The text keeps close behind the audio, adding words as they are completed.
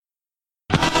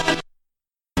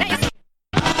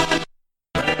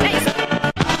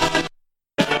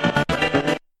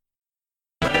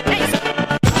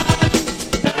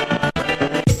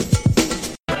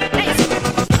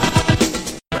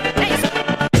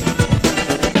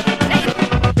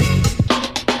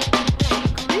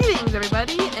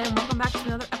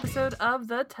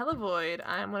The Televoid.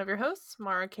 I'm one of your hosts,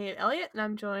 Mara Kate Elliott, and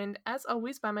I'm joined, as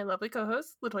always, by my lovely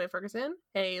co-host, Latoya Ferguson.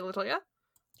 Hey, Latoya.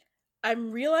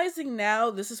 I'm realizing now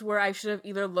this is where I should have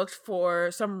either looked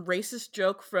for some racist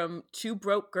joke from Two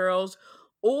Broke Girls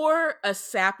or a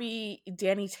sappy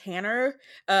Danny Tanner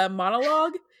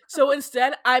monologue. So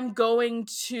instead, I'm going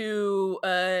to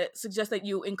suggest that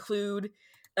you include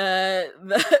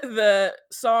the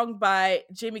song by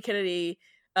Jamie Kennedy,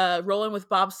 "Rolling with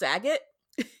Bob Saget,"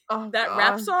 Oh, that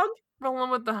rap God. song.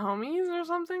 Rolling with the homies or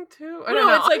something, too? I No, don't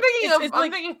know. it's like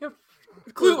I'm thinking of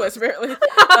Clueless, apparently.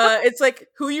 It's like,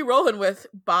 who you rolling with?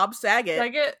 Bob Saget.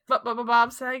 Saget?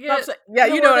 Bob Saget? Yeah,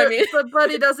 you know what I mean. But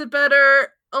Buddy does it better.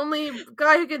 Only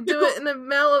guy who can do it in a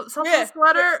Mel something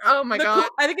sweater. Oh my god!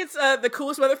 I think it's the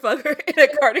coolest motherfucker in a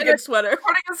cardigan sweater.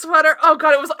 Cardigan sweater. Oh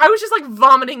god, I was just like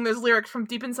vomiting those lyrics from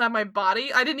deep inside my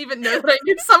body. I didn't even know that I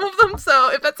knew some of them.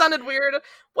 So if that sounded weird,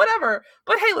 whatever.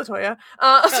 But hey, Latoya.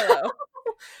 Hello.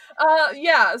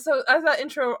 Yeah. So as that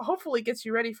intro hopefully gets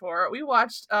you ready for, we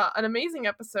watched an amazing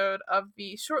episode of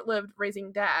the short-lived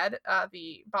Raising Dad,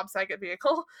 the Bob Saget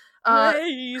vehicle.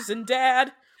 Raising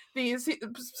Dad.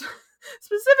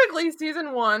 Specifically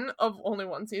season 1 of only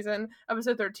one season,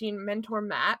 episode 13, Mentor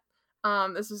Matt.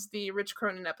 This is the Rich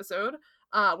Cronin episode,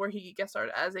 where he guest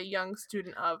starred as a young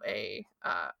student of a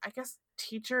I guess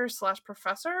teacher /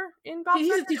 professor in Bob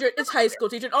He's a teacher. It's high school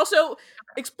teacher. And also,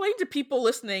 explain to people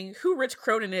listening who Rich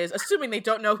Cronin is, assuming they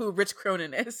don't know who Rich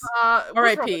Cronin is.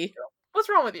 R.I.P. What's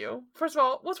wrong with you? First of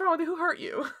all, what's wrong with you? Who hurt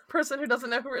you? Person who doesn't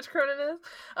know who Rich Cronin is.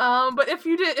 But if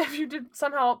you did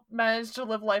somehow manage to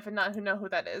live life and not know who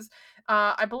that is,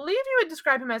 I believe you would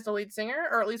describe him as the lead singer,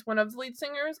 or at least one of the lead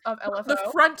singers of LFO. The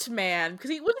front man, because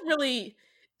he wasn't really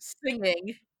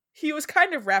singing. He was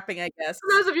kind of rapping, I guess.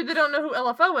 For those of you that don't know who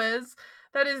LFO is,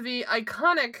 that is the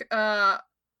iconic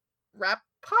rap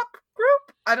pop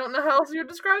group. I don't know how else you would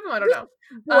describe them. I don't know.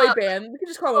 Boy band. We can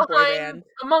just call them a boy band.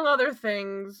 Among other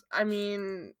things, I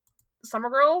mean, Summer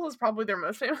Girls is probably their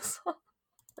most famous song,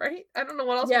 right? I don't know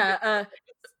what else. Yeah,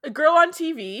 A Girl on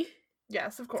TV.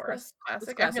 Yes, of course.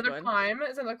 Classic. Another Time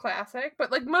is another classic,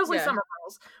 but like mostly Summer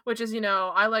Girls, which is,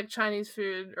 I like Chinese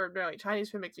food, or no, Chinese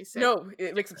food makes me sick. No,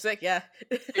 it makes me sick, yeah.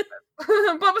 But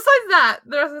besides that,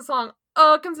 the rest of the song,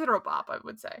 consider a bop, I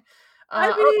would say. I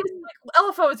mean,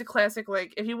 LFO is a classic.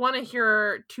 Like, if you want to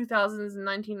hear 2000s and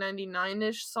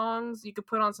 1999-ish songs, you could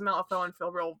put on some LFO and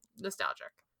feel real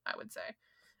nostalgic, I would say.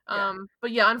 Yeah.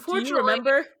 But yeah, unfortunately,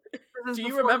 do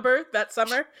you remember that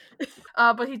summer?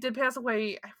 But he did pass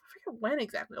away. I forget when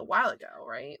exactly. A while ago,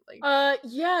 right? Like,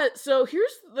 yeah. So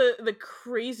here's the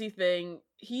crazy thing.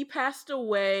 He passed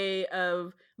away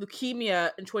of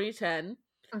leukemia in 2010,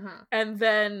 and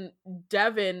then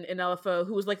Devin in LFO,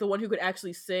 who was like the one who could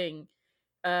actually sing,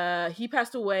 he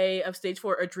passed away of stage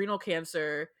 4 adrenal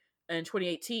cancer in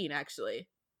 2018. Actually.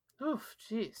 Oof,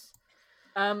 jeez.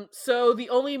 So the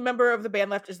only member of the band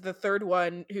left is the third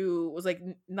one, who was like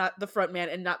not the front man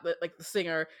and not the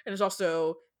singer, and is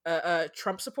also a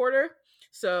Trump supporter.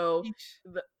 So,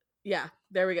 yeah,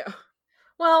 there we go.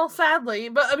 Well, sadly,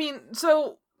 but I mean,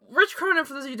 so Rich Cronin,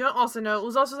 for those of you who don't also know,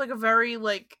 was also like a very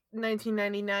like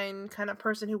 1999 kind of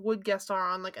person who would guest star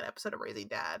on like an episode of Raising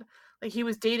Dad. Like, he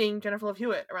was dating Jennifer Love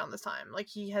Hewitt around this time. Like,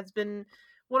 he has been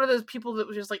one of those people that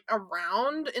was just like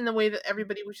around in the way that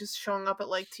everybody was just showing up at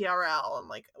like TRL and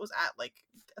like was at like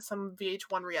some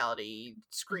VH1 reality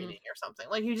screening or something.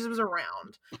 Like, he just was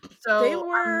around. So they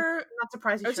were I'm not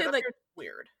surprised. He showed up.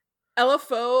 Weird.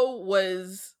 LFO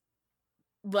was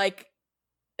like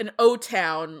an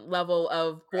O-Town level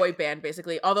of boy band,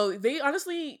 basically. Although they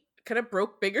honestly kind of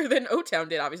broke bigger than O-Town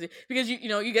did, obviously, because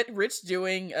you get Rich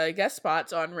doing guest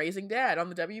spots on Raising Dad on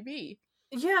the WB.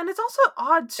 Yeah, and it's also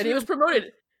odd too. And he was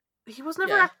promoted. He was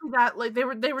never actually that like they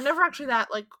were never actually that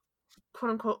like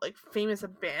quote unquote like famous a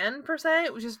band per se.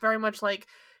 It was just very much like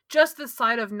just this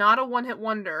side of not a one-hit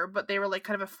wonder, but they were like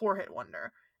kind of a 4-hit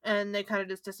wonder. And they kind of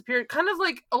just disappeared. Kind of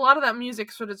like a lot of that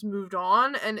music sort of moved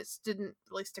on and it didn't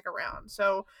really stick around.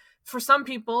 So for some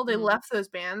people, they left those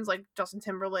bands like Justin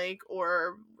Timberlake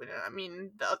or, I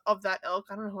mean, of that ilk.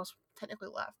 I don't know who else technically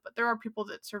left, but there are people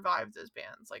that survived those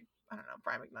bands. Like, I don't know,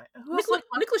 Brian McKnight.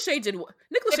 Nick Lachey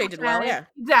did well, yeah.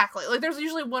 Exactly. Like, there's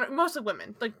usually mostly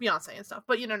women, like Beyonce and stuff.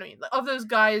 But you know what I mean? Like, of those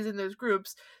guys in those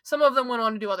groups, some of them went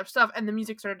on to do other stuff, and the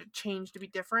music started to change to be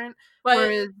different. But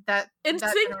whereas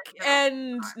NSYNC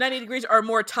and 90 Degrees are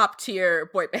more top tier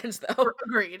boy bands, though.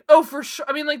 Agreed. Oh, for sure.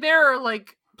 I mean, like, they're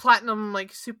like platinum,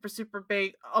 like super super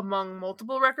big among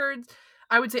multiple records.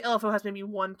 I would say LFO has maybe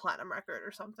one platinum record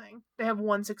or something. They have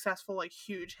one successful like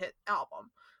huge hit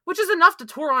album, which is enough to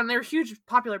tour on. They're a huge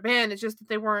popular band. It's just that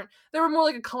they were more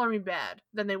like a Color Me Bad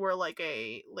than they were like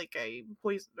a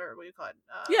boys, or what do you call it?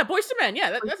 Yeah, Boyz II Men.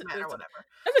 Yeah, Boyz II Men or whatever.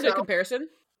 That's a good comparison.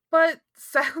 But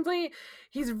sadly,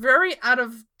 he's very out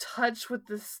of touch with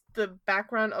the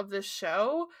background of this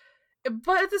show.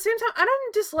 But at the same time, I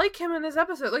didn't dislike him in this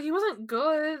episode. Like, he wasn't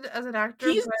good as an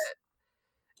actor.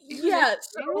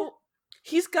 So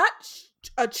he's got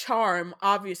a charm,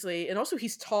 obviously, and also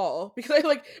he's tall, because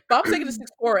like Bob Saget is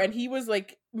 6'4", and he was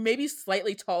like maybe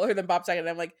slightly taller than Bob Saget, and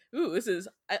I'm like, ooh,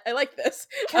 I like this.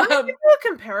 Can I give you a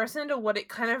comparison to what it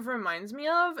kind of reminds me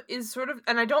of? Is sort of,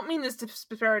 and I don't mean this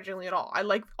disparagingly at all. I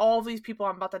like all these people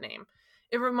I'm about to name.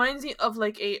 It reminds me of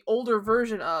like a older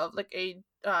version of like a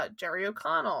Jerry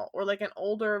O'Connell, or like an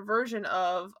older version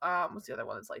of what's the other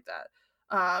one that's like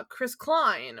that? Chris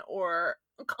Klein, or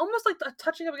almost like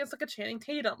touching up against like a Channing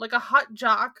Tatum, like a hot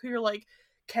jock who you're like,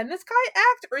 can this guy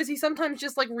act, or is he sometimes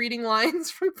just like reading lines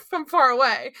from far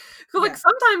away? So like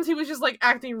sometimes he was just like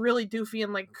acting really doofy,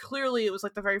 and like clearly it was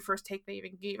like the very first take they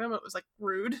even gave him, it was like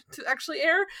rude to actually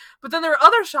air. But then there are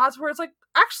other shots where it's like,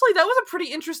 actually that was a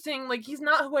pretty interesting, like he's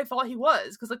not who I thought he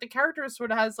was, because like the character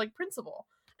sort of has like principle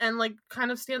and like kind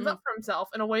of stands up for himself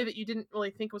in a way that you didn't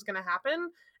really think was going to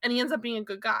happen, and he ends up being a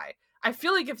good guy. I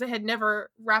feel like if they had never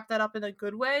wrapped that up in a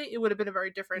good way, it would have been a very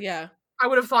different. Yeah. I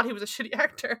would have thought he was a shitty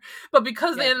actor. But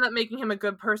because they ended up making him a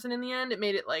good person in the end, it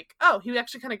made it like, oh, he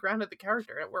actually kind of grounded the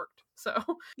character. It worked. So.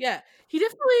 Yeah. He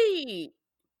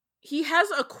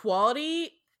has a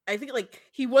quality. I think like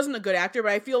he wasn't a good actor,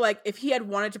 but I feel like if he had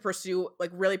wanted to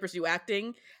really pursue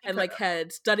acting and like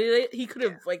had studied it, he could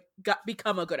have like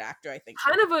become a good actor, I think.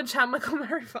 Kind of a Chad Michael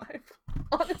Murray vibe,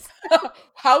 honestly.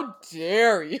 How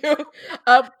dare you?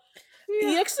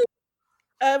 He actually,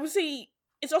 I would say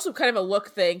it's also kind of a look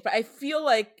thing, but I feel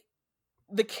like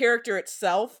the character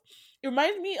itself, it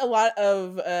reminds me a lot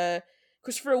of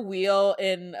Christopher Wheel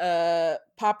in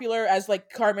Popular as like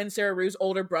Carmen Sarah-Rue's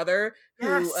older brother,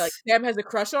 who like Sam has a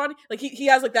crush on. Like he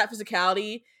has like that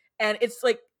physicality, and it's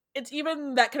like it's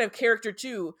even that kind of character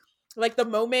too. Like the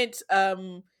moment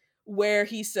where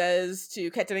he says to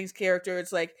Kat Dennings' character,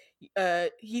 it's like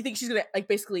he thinks she's gonna like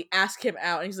basically ask him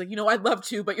out, and he's like, you know, I'd love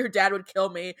to, but your dad would kill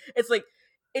me. It's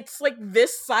like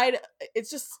this side,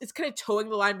 it's kind of towing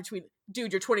the line between,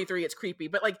 dude, you're 23, it's creepy,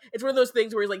 but like it's one of those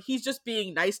things where he's just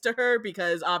being nice to her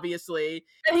because obviously,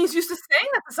 and he's used to saying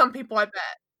that to some people, I bet.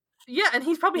 Yeah, and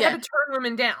he's probably had to turn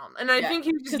women down, and I think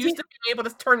he was just used to being able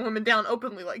to turn women down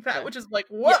openly like that, which is like,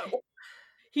 whoa. Yeah.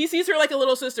 He sees her like a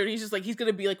little sister, and he's just like, he's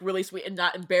gonna be like really sweet and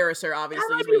not embarrass her,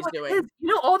 obviously, is what he's doing. You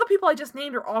know, all the people I just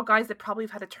named are all guys that probably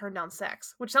have had to turn down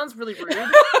sex, which sounds really rude.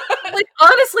 Like,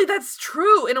 honestly, that's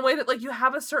true in a way that like you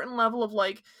have a certain level of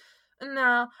like,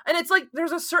 no, and it's like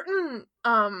there's a certain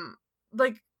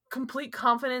like complete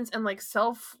confidence and like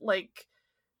self like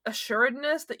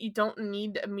assuredness that you don't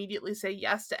need to immediately say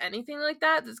yes to anything like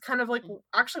that. It's kind of like,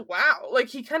 actually, wow, like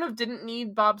he kind of didn't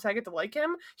need Bob Saget to like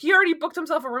him. He already booked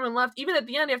himself a room and left. Even at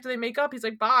the end, after they make up, he's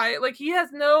like, bye. Like he has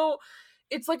no,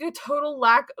 it's like a total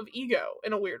lack of ego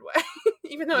in a weird way,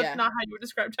 even though it's not how you would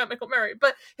describe Chad Michael Murray.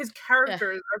 But his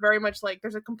characters are very much like,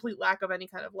 there's a complete lack of any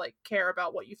kind of like care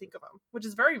about what you think of him, which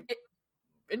is very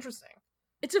interesting.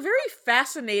 It's a very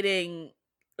fascinating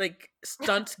like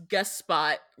stunt guest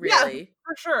spot, really. Yeah,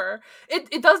 for sure.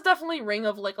 It does definitely ring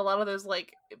of like a lot of those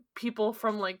like people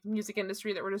from like music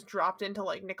industry that were just dropped into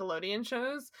like Nickelodeon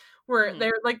shows where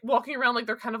they're like walking around like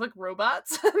they're kind of like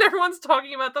robots and everyone's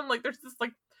talking about them like there's this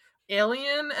like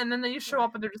alien, and then they show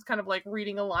up and they're just kind of like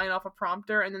reading a line off a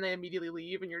prompter, and then they immediately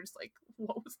leave, and you're just like,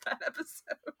 what was that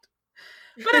episode?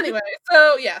 But anyway,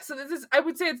 so this is, I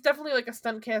would say it's definitely like a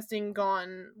stunt casting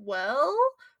gone well,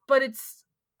 but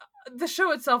the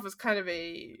show itself is kind of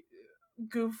a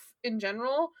goof in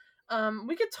general.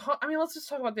 We could talk, I mean, let's just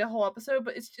talk about the whole episode,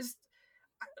 but it's just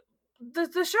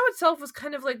the show itself was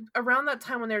kind of like around that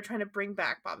time when they were trying to bring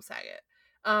back Bob Saget.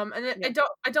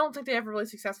 I don't think they ever really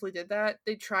successfully did that.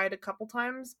 They tried a couple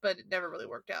times, but it never really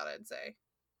worked out, I'd say.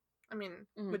 I mean,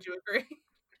 would you agree?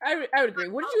 I would agree.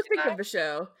 What did you think of the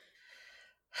show?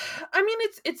 I mean,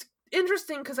 it's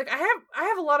interesting because like I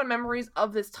have a lot of memories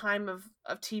of this time of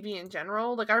TV in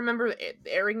general. Like I remember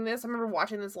airing this. I remember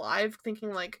watching this live,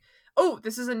 thinking like, oh,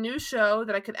 this is a new show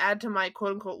that I could add to my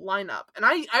quote unquote lineup. And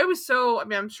I was so, I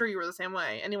mean, I'm sure you were the same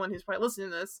way. Anyone who's probably listening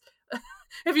to this,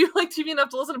 if you like TV enough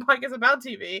to listen to podcasts about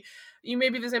TV, you may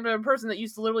be the same type of person that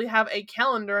used to literally have a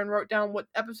calendar and wrote down what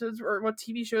episodes or what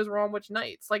TV shows were on which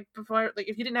nights. Like before, like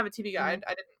if you didn't have a TV guide,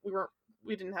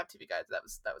 we didn't have TV guides. That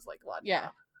was like a lot. Yeah.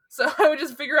 So I would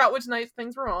just figure out which nights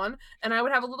things were on, and I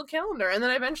would have a little calendar. And then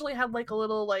I eventually had like a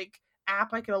little like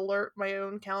app I could alert my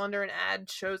own calendar and add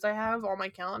shows I have on my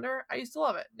calendar, I used to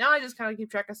love it. Now I just kind of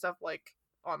keep track of stuff like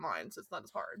online, so it's not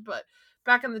as hard. But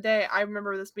back in the day, I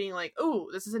remember this being like, oh,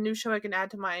 this is a new show I can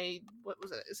add to my, what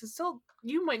was it? Is it still,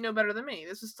 you might know better than me.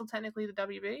 This is still technically the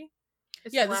WB?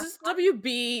 It's Yeah, the this last is one?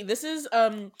 WB. This is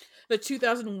the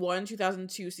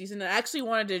 2001-2002 season. I actually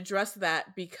wanted to address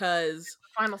that because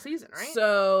Final season, right?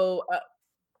 so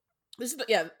this is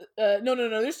no.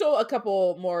 There's still a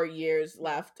couple more years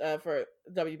left for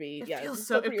WB. It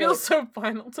feels so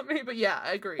final to me, but yeah,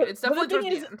 I agree. It's definitely towards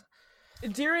the end.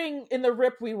 During in the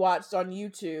rip we watched on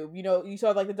YouTube, you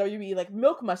saw like the WB like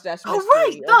Milk Mustache Mystery. Oh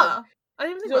right, duh. I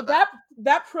didn't even think about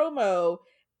that promo.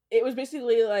 It was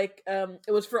basically like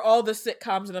it was for all the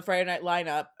sitcoms in the Friday night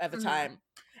lineup at the time.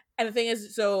 And the thing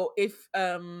is, so if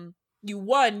you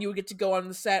won, you would get to go on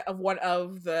the set of one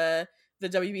of the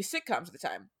WB sitcoms at the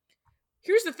time.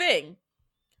 Here's the thing: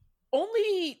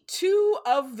 only two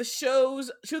of the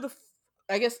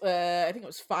I think it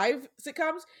was 5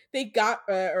 sitcoms they got,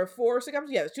 or 4 sitcoms.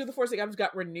 Yeah, 2 of the 4 sitcoms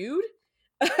got renewed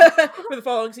for the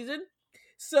following season.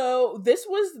 So this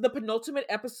was the penultimate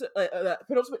episode,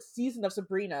 penultimate season of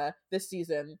Sabrina this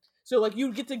season. So like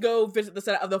you get to go visit the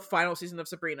set of the final season of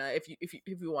Sabrina if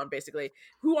you want, basically.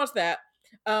 Who wants that?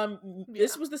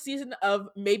 This was the season of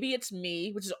Maybe It's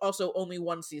Me, which is also only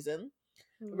 1 season.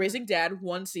 Raising Dad,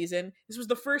 1 season. This was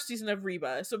the first season of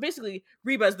Reba. So basically,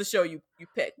 Reba is the show you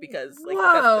pick because like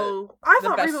whoa, I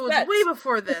thought Reba was way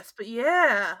before this, but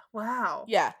yeah, wow.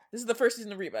 Yeah, this is the first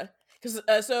season of Reba.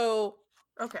 Because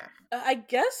okay, I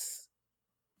guess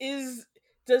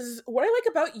does What I Like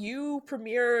About You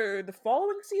premiere the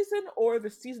following season or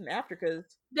the season after? Because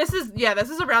this is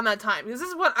around that time. This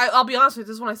is what I'll be honest with you,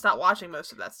 this is when I stopped watching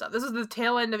most of that stuff. This is the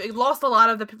tail end of it. Lost a lot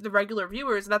of the regular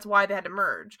viewers, and that's why they had to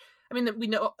merge. I mean, we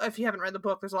know, if you haven't read the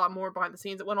book, there's a lot more behind the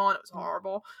scenes that went on. It was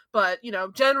horrible. But,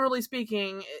 generally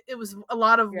speaking, it was a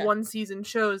lot of one-season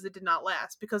shows that did not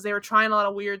last because they were trying a lot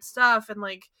of weird stuff and,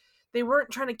 like, they weren't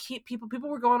trying to keep people. People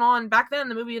were going on. Back then,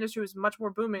 the movie industry was much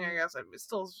more booming, I guess. It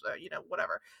still,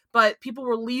 whatever. But people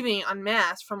were leaving en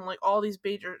masse from, like, all these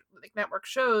major like network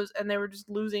shows, and they were just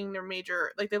losing their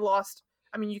major, like, they lost,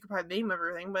 I mean, you could probably name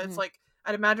everything, but it's like,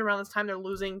 I'd imagine around this time they're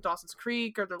losing Dawson's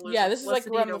Creek, or they're losing this is like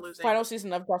around the final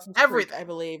season of Dawson's everything. Creek, I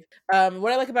believe.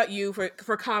 What I Like About You for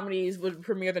comedies would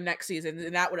premiere the next season,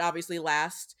 and that would obviously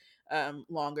last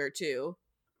longer too.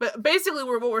 But basically,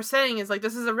 what we're saying is like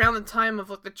this is around the time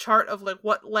of like the chart of like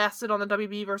what lasted on the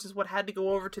WB versus what had to go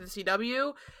over to the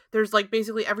CW. There's like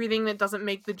basically everything that doesn't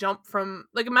make the jump from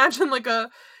like imagine like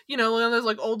a there's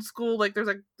like old school like there's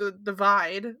like the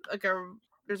divide like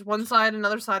there's one side,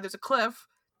 another side, there's a cliff.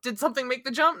 Did something make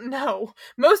the jump? No.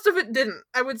 Most of it didn't.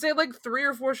 I would say like 3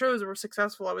 or 4 shows were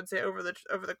successful, I would say, over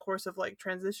the course of like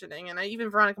transitioning. And even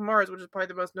Veronica Mars, which is probably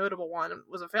the most notable one,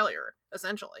 was a failure,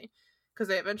 essentially. Because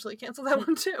they eventually canceled that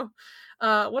one too.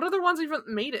 What other ones even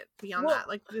made it beyond that?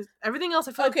 Like everything else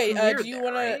I feel like do you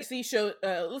want to see show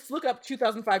let's look up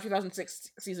 2005-2006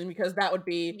 season because that would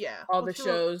be all the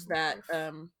shows that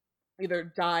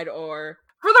either died or...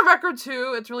 For the record,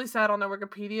 too, it's really sad on their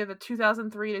Wikipedia that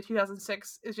 2003 to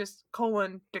 2006 is just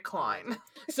decline.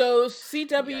 So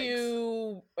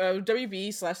CW,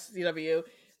 WB/CW,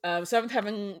 Seventh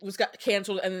Heaven got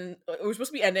canceled, and it was supposed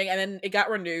to be ending, and then it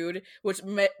got renewed, which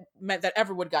meant that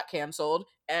Everwood got canceled,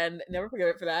 and never forget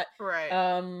it for that. Right.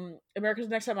 America's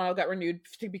Next Top Model got renewed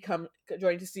to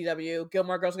joining to CW.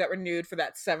 Gilmore Girls got renewed for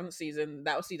that 7th season.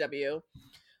 That was CW.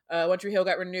 One Tree Hill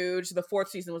got renewed, so the 4th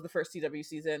season was the first CW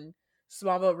season.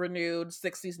 Smallville renewed,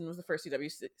 6th season was the first CW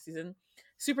season.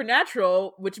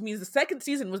 Supernatural, which means the 2nd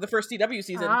season was the first CW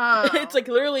season. Oh. It's like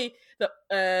literally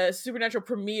the Supernatural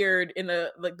premiered in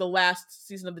the last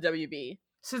season of the WB.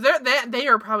 So they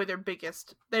are probably their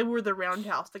biggest. They were the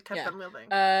roundhouse that kept them moving.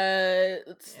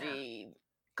 Let's see.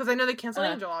 Because I know they canceled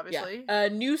Angel, obviously.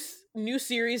 New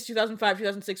series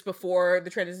 2005-2006 before the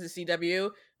transition to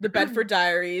CW. The Bedford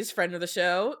Diaries, friend of the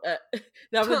show.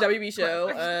 That was a WB show.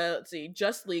 Let's see.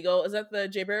 Just Legal. Is that the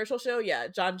Jay Baruchel show? Yeah.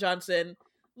 John Johnson.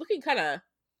 Looking kind of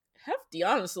hefty,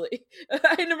 honestly.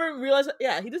 I never realized.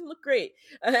 Yeah, he doesn't look great.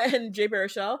 And Jay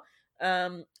Baruchel.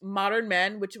 Modern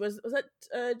Men, which was that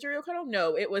Jerry O'Connell?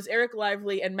 No, it was Eric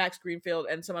Lively and Max Greenfield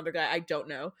and some other guy. I don't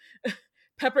know.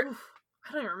 Pepper...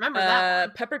 I don't even remember that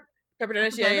one. Pepper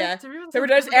Dennis, yeah. Pepper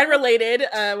Dennis and related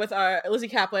with our Lizzie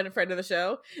Kaplan, a friend of the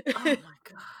show. Oh my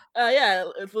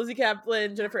god. It's Lizzie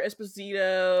Kaplan, Jennifer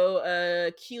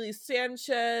Esposito, Keely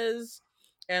Sanchez,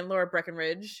 and Laura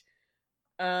Breckenridge.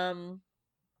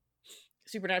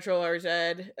 Supernatural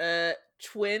RZ,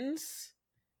 Twins,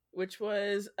 which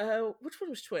one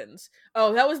was Twins?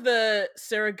 Oh, that was the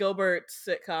Sarah Gilbert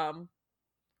sitcom.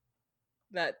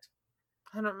 That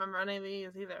I don't remember any of these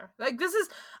either. Like, this is...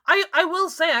 I will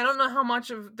say, I don't know how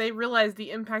much of they realized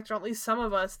the impact, or at least some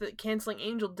of us, that canceling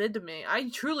Angel did to me. I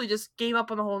truly just gave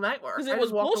up on the whole network. Because it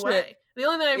was bullshit. Away. The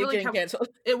only thing I really canceled.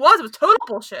 It was total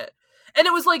bullshit. And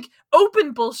it was, like,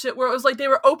 open bullshit, where it was like they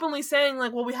were openly saying,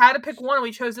 like, well, we had to pick one, and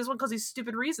we chose this one because these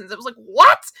stupid reasons. It was like,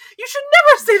 what? You should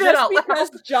never say that out loud. Because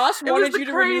Joss wanted you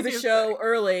to renew the show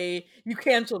early, you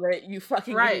canceled it, you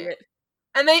fucking idiot.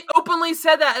 And they openly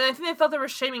said that, and I think they thought they were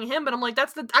shaming him, but I'm like,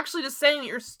 that's actually just saying that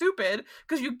you're stupid,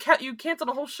 because you canceled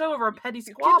a whole show over a petty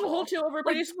squabble. You canceled a whole show over a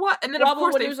petty squabble. And then, of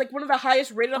course, when it was, like, one of the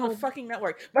highest rated on the fucking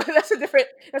network. But that's a different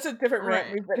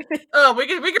rant. Oh, we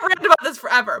can rant about this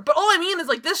forever. But all I mean is,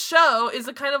 like, this show is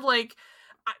a kind of, like,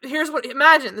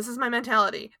 imagine, this is my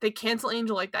mentality. They cancel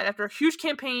Angel like that after a huge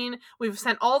campaign. We've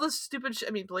sent all this stupid shit.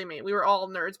 I mean, believe me, we were all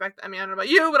nerds back then. I mean, I don't know about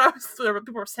you, but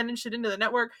people were sending shit into the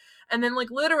network. And then, like,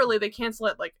 literally they cancel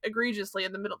it, like, egregiously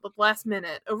in the last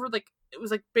minute over, like, it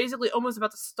was, like, basically almost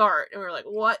about to start. And we were like,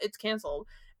 what? It's canceled.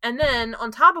 And then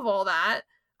on top of all that,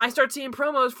 I start seeing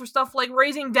promos for stuff like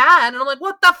Raising Dad, and I'm like,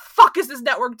 what the fuck is this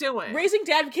network doing? Raising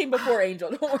Dad came before Angel,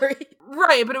 don't worry.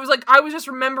 Right, but it was like, I was just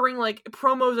remembering, like,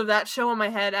 promos of that show in my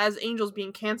head as Angel's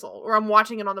being canceled, or I'm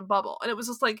watching it on the bubble, and it was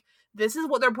just like, this is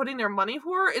what they're putting their money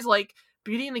for, is, like,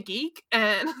 Beauty and the Geek,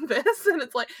 and this, and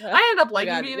it's like, I ended up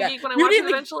liking Beauty and the Geek when I watched it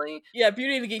eventually. Yeah,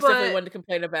 Beauty and the Geek's definitely one to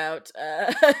complain about.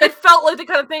 It felt like the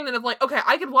kind of thing that, like, okay,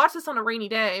 I could watch this on a rainy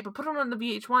day, but put it on the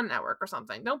VH1 network or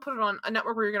something. Don't put it on a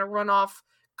network where you're gonna run off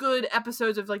good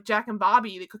episodes of, like, Jack and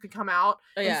Bobby that could come out.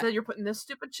 Instead you're putting this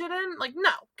stupid shit in. Like,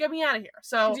 no, get me out of here.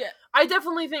 So I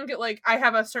definitely think that, like, I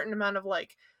have a certain amount of,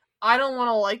 like, I don't want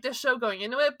to like this show going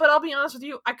into it, but I'll be honest with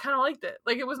you, I kind of liked it.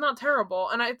 Like, it was not terrible,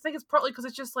 and I think it's partly because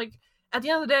it's just, like, at the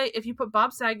end of the day, if you put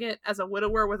Bob Saget as a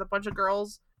widower with a bunch of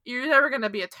girls, you're never going to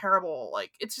be a terrible,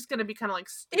 like, it's just going to be kind of, like,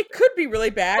 stupid. It could be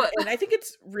really bad, and I think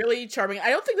it's really charming. I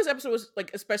don't think this episode was, like,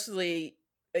 especially,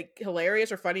 like,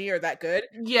 hilarious or funny or that good.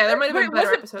 Yeah, there might have been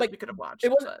better episodes, like, we could have watched.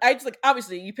 It wasn't. I just, like,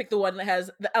 obviously you picked the one that has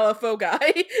the LFO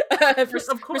guy for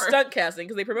stunt casting,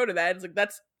 because they promoted that. And it's like,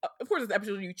 that's of course the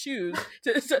episode you choose.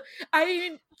 I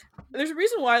mean, there's a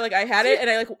reason why, like, I had it,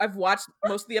 and I've watched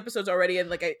most of the episodes already, and,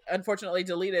 like, I unfortunately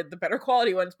deleted the better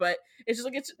quality ones. But it's just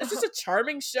like it's just a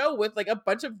charming show with, like, a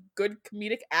bunch of good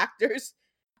comedic actors.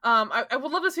 I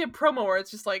would love to see a promo where it's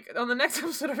just like, on the next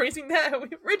episode of Raising Dad, we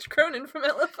have Rich Cronin from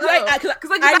LFO. Because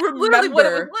like,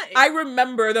 I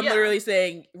remember them literally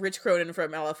saying Rich Cronin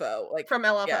from LFO. Like, from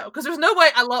LFO. Because there's no way,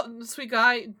 I love Sweet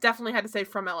Guy, definitely had to say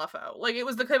from LFO. Like, it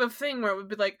was the type of thing where it would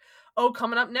be like, oh,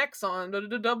 coming up next on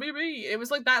WB. It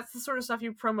was like, that's the sort of stuff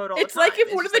you promote all the time. It's like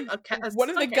if one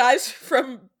of the guys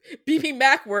from BB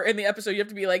Mac were in the episode, you have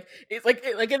to be like, it's like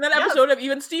in that episode of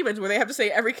Even Stevens where they have to say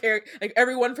every character, like,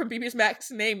 everyone from BB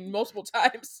Mac's name multiple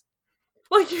times.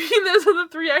 Like, you mean those are the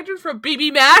three actors from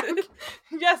BB Mac?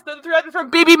 Yes, the three actors from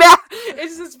BB Mac.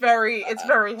 It's just very heavy.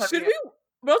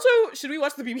 Should we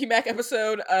watch the BB Mac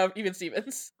episode of Even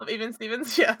Stevens? Of Even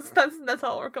Stevens, yes. That's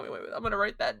all we're coming away with. I'm gonna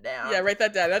write that down. Yeah, write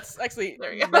that down. That's actually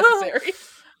necessary.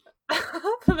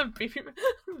 the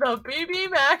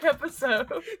BB Mac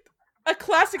episode. A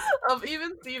classic of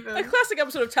Even Stevens. A classic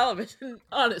episode of television,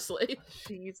 honestly.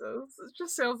 Jesus. It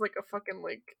just sounds like a fucking,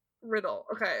 like, riddle.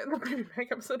 Okay, the BB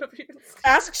Mac episode of Even Stevens.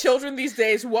 Ask children these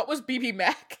days, what was BB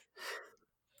Mac?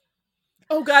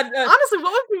 Oh god! Honestly,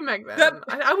 what was BB Mac then?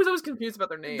 I was always confused about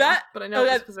their names, but I know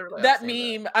it's because they were like that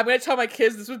meme. I'm gonna tell my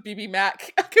kids this was BB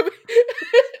Mac.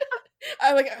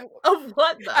 I'm like, of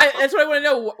what? That's what I want to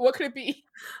know. What could it be?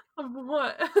 Of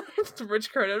what? It's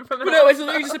Rich Cronin from. No, it's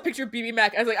literally just a picture of BB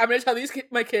Mac. I was like, I'm gonna tell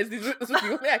my kids this was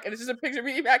BB Mac, and it's just a picture of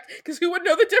BB Mac because who would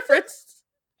know the difference?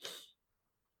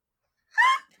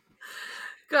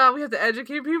 God, we have to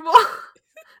educate people.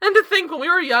 And to think, when we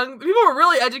were young, people were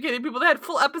really educating people. They had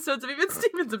full episodes of Even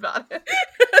Stevens about it.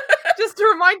 Just to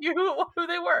remind you who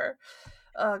they were.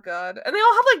 Oh, God. And they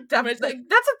all have, like, definite... Like,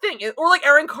 that's the thing. Or, like,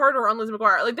 Aaron Carter on Lizzie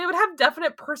McGuire. Like, they would have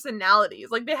definite personalities.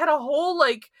 Like, they had a whole,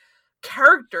 like,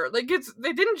 character. Like,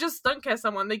 they didn't just stunt cast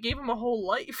someone. They gave him a whole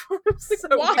life. Like, so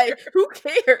why? Weird. Who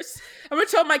cares? I'm gonna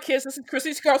tell my kids this is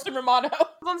Chrissy Carlson Romano.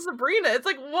 On Sabrina. It's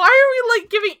like, why are we,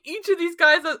 like, giving each of these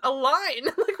guys a line?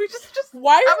 Like, we just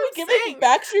why are we giving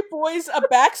Backstreet Boys a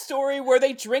backstory where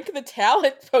they drink the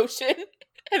talent potion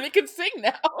and they can sing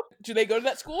now? Do they go to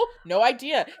that school? No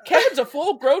idea. Kevin's a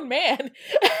full-grown man. And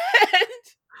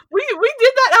we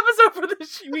did that episode for the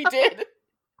show. We did.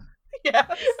 Yeah.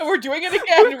 And we're doing it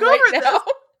again right now.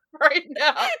 Right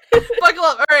now. Buckle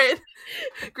up. All right.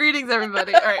 Greetings,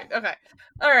 everybody. All right. Okay.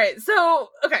 All right. So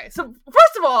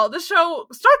first of all, the show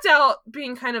starts out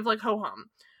being kind of like ho-hum.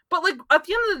 But like at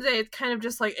the end of the day, it's kind of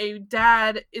just like a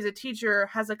dad is a teacher,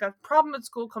 has like a problem at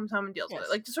school, comes home and deals with it.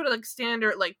 Like just sort of like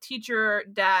standard like teacher,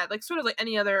 dad, like sort of like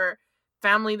any other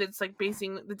family that's like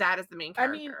basing the dad as the main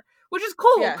character. Which is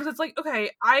cool because it's like,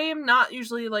 okay, I am not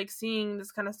usually like seeing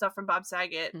this kind of stuff from Bob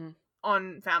Saget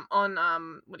on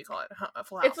what do you call it?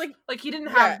 Full House. It's like he didn't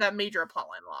have that major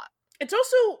plotline a lot. It's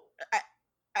also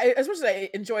as much as I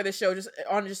enjoy the show just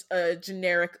on just a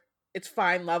generic, it's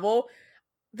fine level,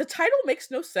 the title makes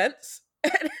no sense.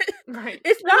 Right.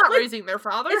 It's not like, raising their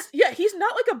father. He's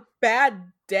not like a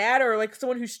bad dad or like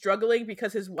someone who's struggling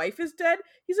because his wife is dead.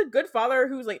 He's a good father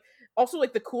who's like also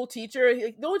like the cool teacher.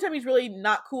 The only time he's really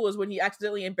not cool is when he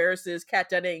accidentally embarrasses Kat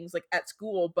Dennings like at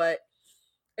school, but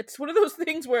it's one of those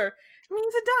things where I mean,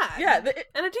 he's a dad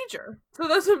and a teacher, so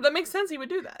that makes sense. He would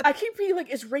do that. I keep being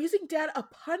like, is raising dad a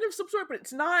pun of some sort? But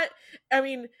it's not. I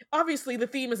mean, obviously the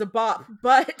theme is a bop,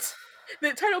 but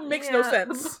the title makes no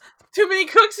sense. Too Many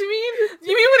Cooks, you mean?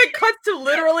 You mean when it cuts to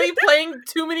literally playing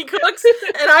Too Many Cooks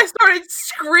and I started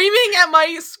screaming at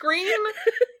my screen?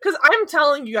 Because I'm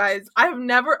telling you guys, I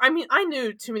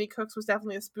knew Too Many Cooks was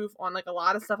definitely a spoof on like a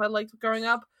lot of stuff I liked growing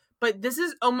up, but this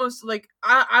is almost like,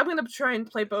 I'm going to try and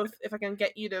play both if I can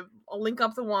get you to link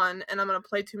up the one, and I'm going to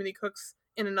play Too Many Cooks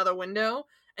in another window,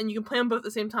 and you can play them both at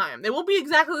the same time. They won't be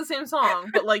exactly the same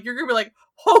song, but like you're gonna be like,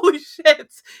 holy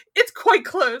shit, it's quite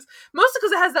close. Mostly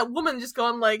because it has that woman just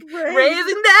going like,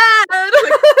 raising dad!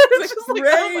 It's just like,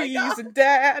 raising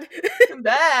dad!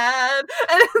 Dad!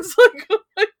 And it's like, oh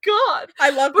my god.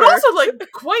 I love but her. Also like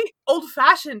quite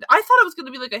old-fashioned. I thought it was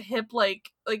gonna be like a hip, like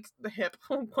the hip,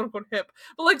 quote-unquote hip,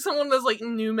 but like someone that's like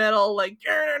new metal, like,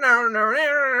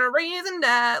 raising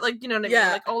dad, like, you know what I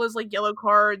mean? Like all this like yellow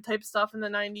card type stuff in the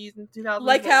 90s and 2000s.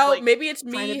 Like how Maybe It's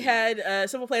Me had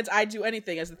Simple Plan's I'd Do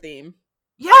Anything as the theme.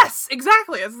 Yes,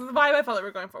 exactly. That's the vibe I felt like we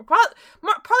were going for. Probably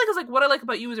because like What I Like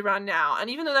About You is around now, and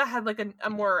even though that had like a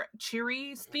more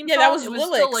cheery theme song, that was it was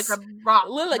Lilacs. Still like a rock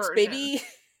Lilacs, version. baby.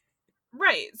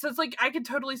 Right. So it's like I could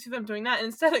totally see them doing that, and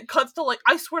instead it cuts to like,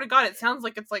 I swear to God, it sounds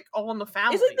like it's like All in the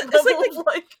Family.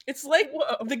 It's like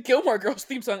the Gilmore Girls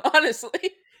theme song,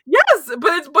 honestly. Yes,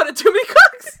 but it's Too Many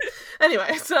Cooks.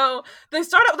 Anyway, so they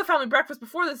start out with a family breakfast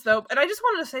before this, though, and I just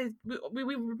wanted to say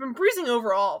we've been breezing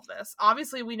over all of this.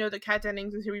 Obviously, we know that Kat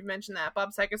Dennings is here. We've mentioned that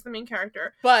Bob Saget's the main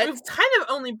character, but we've kind of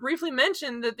only briefly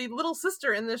mentioned that the little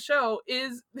sister in this show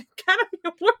is the Academy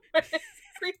Award winning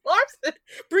Brie Larson.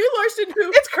 Brie Larson,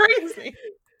 who it's crazy.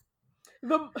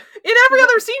 In every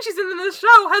other scene she's in this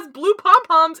show has blue pom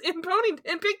poms in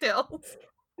pigtails.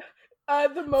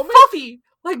 The moment Fluffy,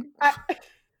 like.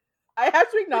 I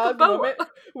have to acknowledge the moment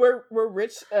where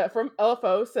Rich from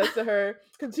LFO says to her,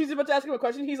 because she's about to ask him a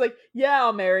question, he's like, yeah,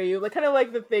 I'll marry you. Like, kind of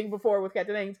like the thing before with Kat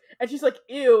Dennings. And she's like,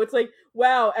 ew. It's like,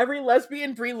 wow, every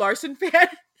lesbian Brie Larson fan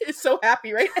is so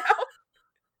happy right now.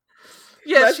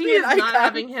 Yeah, lesbian she is icon. Not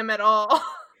having him at all.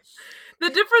 The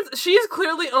difference, she's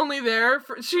clearly only there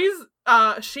for, she's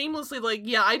shamelessly like,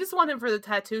 yeah, I just want him for the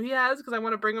tattoo he has, because I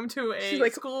want to bring him to a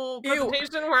school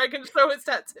presentation where I can show his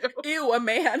tattoo. Ew, a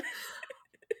man.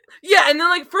 Yeah, and then,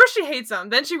 like, first she hates him,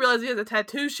 then she realizes he has a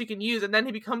tattoo she can use, and then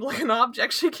he becomes, like, an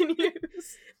object she can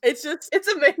use. It's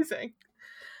amazing.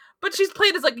 But she's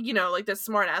played as, like, you know, like, this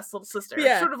smart-ass little sister.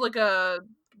 Yeah. It's sort of like a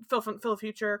Phil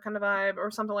Future kind of vibe,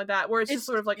 or something like that, where it's just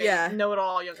sort of like a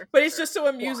know-it-all younger sister. But it's just so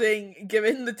amusing,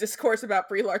 given the discourse about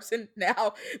Brie Larson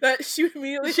now, that she would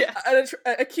immediately,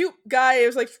 a cute guy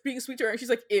is, like, being sweet to her, and she's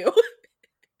like, ew.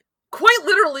 Quite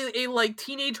literally a, like,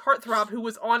 teenage heartthrob who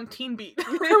was on Teen Beat,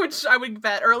 which I would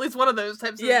bet, or at least one of those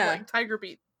types of, like, Tiger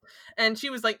Beat. And she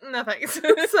was like, no thanks.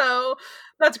 So,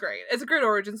 that's great. It's a great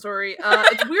origin story.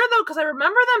 It's weird, though, because I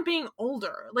remember them being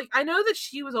older. Like, I know that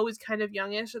she was always kind of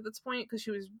youngish at this point, because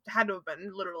she had to have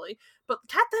been, literally. But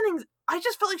Kat Dennings, I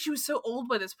just felt like she was so old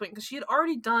by this point, because she had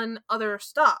already done other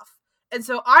stuff. And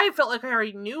so I felt like I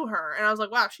already knew her, and I was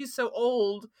like, wow, she's so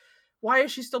old. Why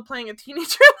is she still playing a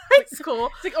teenager in high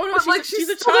school? It's like, oh no, she's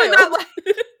a child. That,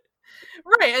 like...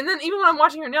 Right, and then even when I'm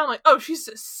watching her now, I'm like, oh, she's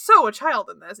so a child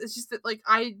in this. It's just that, like,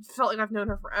 I felt like I've known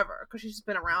her forever, because she's just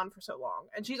been around for so long.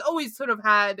 And she's always sort of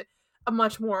had a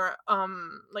much more,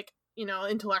 like, you know,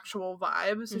 intellectual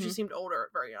vibe, so she seemed older,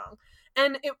 very young.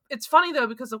 And it's funny, though,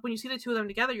 because like, when you see the two of them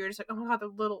together, you're just like, oh my god, they're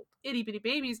little itty-bitty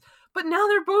babies. But now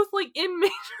they're both, like, in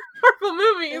major Marvel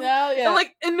movies. And,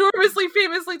 like, enormously,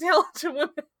 famously talented women.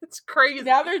 It's crazy.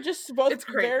 Now they're just both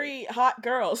very hot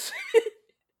girls.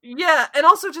 Yeah, and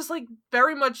also just, like,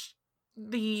 very much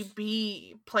the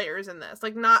B players in this.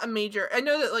 Like, not a major... I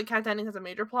know that, like, Kat Dennings has a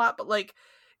major plot, but, like,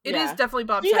 it is definitely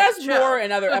Bob Saget's show. He has more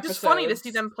in other episodes. It's just funny to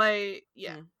see them play...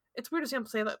 Yeah. it's weird to see him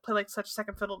play like such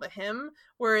second fiddle to him.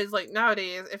 Whereas like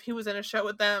nowadays, if he was in a show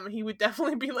with them, he would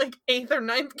definitely be like 8th or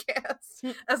 9th cast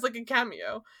as like a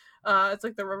cameo. It's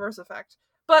like the reverse effect.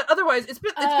 But otherwise, it's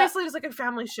basically just like a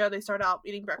family show. They start out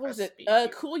eating breakfast. What was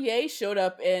it? Coulier showed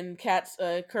up in Kat's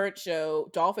current show,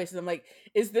 Dollface, and I'm like,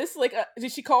 is this like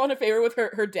did she call in a favor with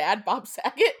her dad, Bob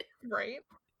Saget? Right.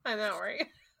 I know, right?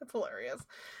 That's hilarious.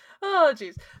 Oh,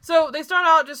 jeez. So they start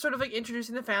out just sort of like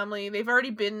introducing the family. They've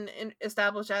already been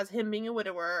established as him being a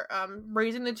widower,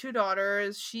 raising the 2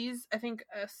 daughters. She's, I think,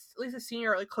 at least a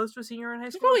senior, or like close to a senior in high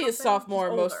school. She's probably a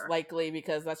sophomore, most likely,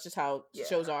 because that's just how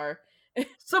shows are.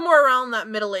 Somewhere around that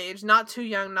middle age, not too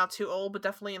young, not too old, but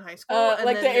definitely in high school. And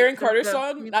like the Aaron Carter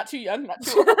song, not too young, not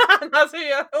too old. Not too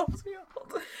young, too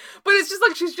old. But it's just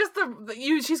like she's just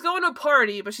she's going to a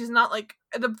party, but she's not like,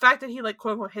 the fact that he like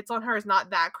quote unquote hits on her is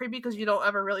not that creepy because you don't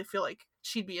ever really feel like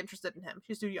she'd be interested in him.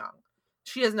 She's too young.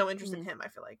 She has no interest in him. I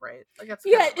feel like, right? Like that's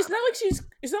it's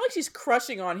not like she's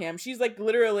crushing on him. She's like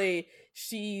literally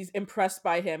she's impressed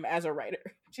by him as a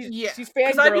writer. She's fangirling.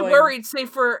 Because I'd be worried, say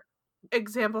for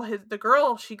example,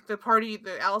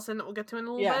 the Allison that we'll get to in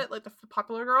a little bit, like the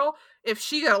popular girl, if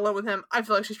she got alone with him, I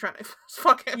feel like she's trying to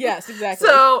fuck him. Yes, exactly.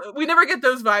 So we never get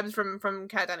those vibes from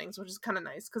Kat Dennings, which is kind of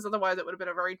nice because otherwise it would have been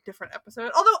a very different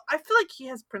episode. Although I feel like he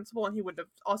has principle and he would have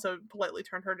also politely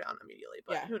turned her down immediately,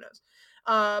 but who knows.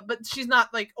 But she's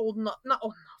not like not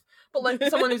old enough, but like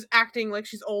someone who's acting like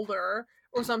she's older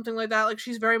or something like that. Like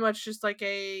she's very much just like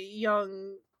a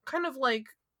young, kind of like,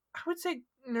 I would say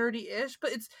nerdy-ish, but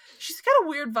she's got a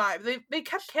weird vibe. They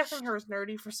kept casting her as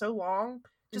nerdy for so long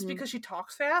just because she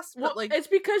talks fast. But like, it's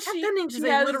because Kat Dennings is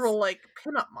a literal like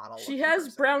pinup model. She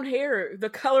has brown hair, the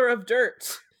color of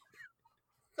dirt.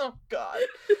 Oh god.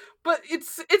 But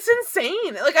it's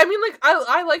insane. Like, I mean, like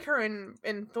I like her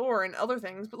in Thor and other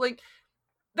things, but like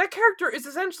that character is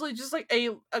essentially just like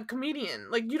a comedian.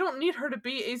 Like, you don't need her to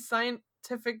be a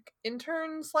scientific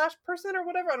intern / person or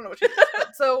whatever. I don't know what she is.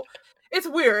 So it's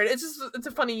weird. It's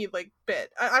a funny like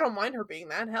bit. I don't mind her being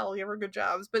that. Hell, give her good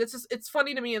jobs. But it's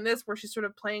funny to me in this where she's sort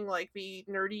of playing like the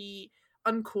nerdy,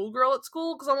 uncool girl at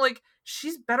school, because I'm like,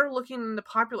 she's better looking than the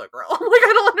popular girl. I'm like,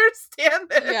 I don't understand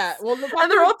this. Yeah, well, and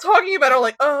they're all talking about her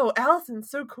like, oh, Allison's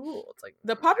so cool. It's like,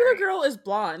 the popular girl is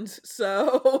blonde,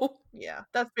 so yeah,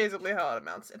 that's basically how it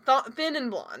amounts. Thin and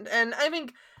blonde, and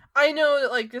I know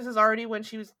that like this is already when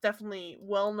she was definitely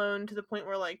well known to the point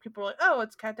where like people are like, oh,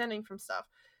 it's Kat Dennings from stuff.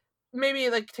 Maybe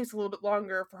it like takes a little bit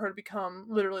longer for her to become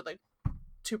literally like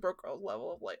Two Broke Girls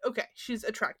level of like, okay, she's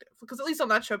attractive, because at least on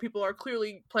that show people are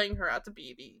clearly playing her out to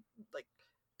be the like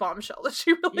bombshell that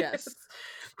she really is.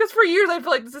 Because for years I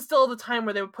feel like this is still the time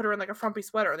where they would put her in like a frumpy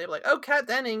sweater and they'd be like, oh, Kat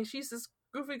Dennings, she's this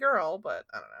goofy girl. But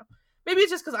I don't know, maybe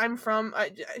it's just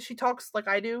because she talks like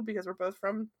I do because we're both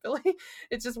from Philly.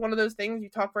 It's just one of those things, you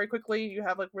talk very quickly, you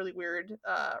have like really weird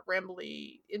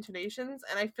rambly intonations,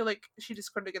 and I feel like she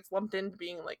just kind of gets lumped into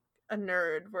being like a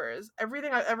nerd, whereas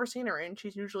everything I've ever seen her in,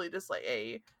 she's usually just like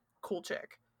a cool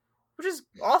chick, which is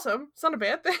awesome. It's not a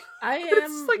bad thing. I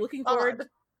am like looking forward.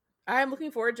 I am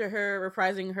looking forward to her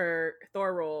reprising her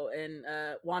Thor role in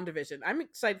WandaVision. I'm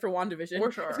excited for WandaVision.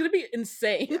 For sure, it's gonna be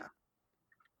insane. Yeah.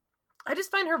 I just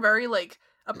find her very like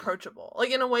approachable,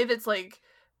 like in a way that's like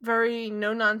very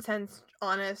no nonsense,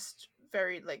 honest,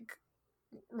 very like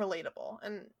relatable,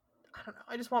 and I don't know.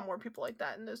 I just want more people like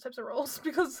that in those types of roles,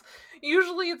 because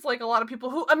usually it's like a lot of people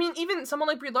who, I mean, even someone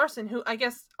like Brie Larson, who I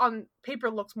guess on paper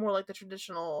looks more like the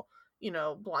traditional,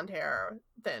 blonde hair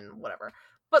than whatever.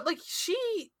 But like she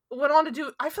went on to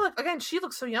do, I feel like, again, she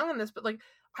looks so young in this, but like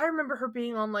I remember her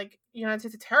being on like United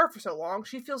States of Terror for so long.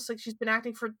 She feels like she's been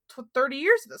acting for 30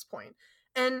 years at this point.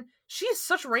 And she has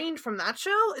such range from that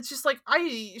show. It's just like,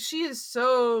 she is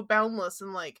so boundless,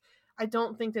 and like, I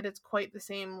don't think that it's quite the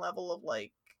same level of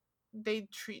like, they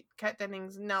treat Kat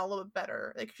Dennings now a little bit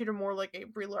better. They treat her more like a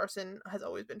Brie Larson has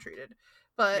always been treated.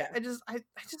 But yeah.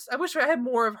 I wish I had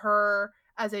more of her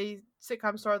as a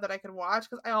sitcom star that I could watch,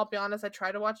 because I'll be honest, I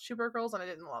tried to watch Two Broke Girls and I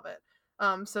didn't love it.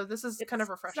 So this is kind of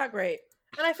refreshing. It's not great.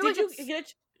 And I feel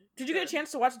did you get a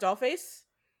chance to watch Dollface?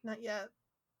 Not yet.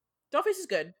 Dollface is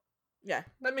good. Yeah,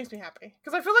 that makes me happy,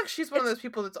 because I feel like she's one of those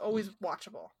people that's always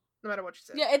watchable, no matter what she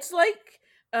says. Yeah, it's like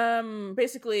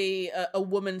basically a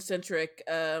woman-centric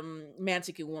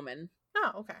man-seeking woman.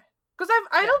 Oh, okay. Because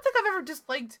I don't think I've ever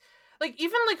disliked, like,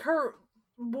 even like her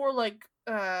more like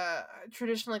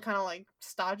traditionally kind of like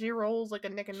stodgy roles, like a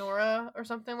Nick and Nora or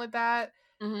something like that.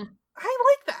 Mm-hmm. I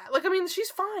like that. Like, I mean,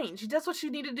 she's fine. She does what she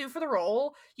needed to do for the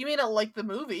role. You may not like the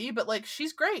movie, but like,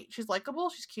 she's great. She's likable.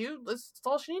 She's cute. That's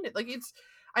all she needed. Like,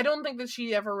 I don't think that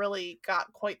she ever really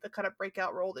got quite the kind of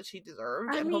breakout role that she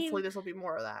deserved, and mean, hopefully this will be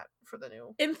more of that for the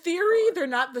new. In theory, they're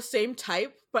not the same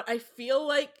type, but I feel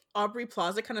like Aubrey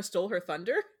Plaza kind of stole her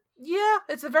thunder. Yeah,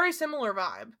 it's a very similar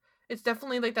vibe. It's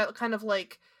definitely like that kind of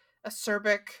like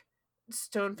acerbic,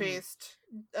 stone-faced,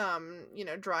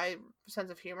 dry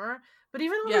sense of humor. But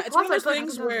even Yeah, it's one of those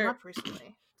things hasn't where up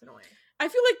recently. In a way. I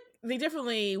feel like they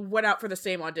definitely went out for the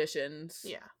same auditions.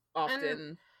 Yeah, often.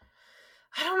 And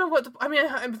I don't know what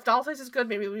if Dollface is good,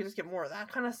 maybe we just get more of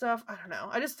that kind of stuff. I don't know.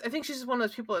 I think she's just one of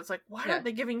those people that's like, why aren't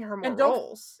they giving her more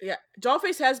roles? Yeah,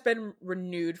 Dollface has been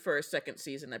renewed for a second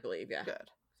season, I believe. Yeah, good.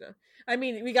 So, I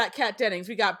mean, we got Kat Dennings,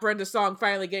 we got Brenda Song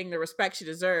finally getting the respect she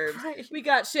deserves. Right. We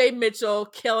got Shay Mitchell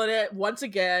killing it once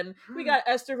again. We got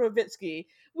Esther Vovitsky.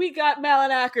 We got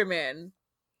Malin Ackerman.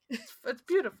 It's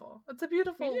beautiful. It's a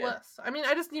beautiful list. I mean,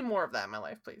 I just need more of that in my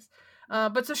life, please.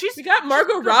 But so we got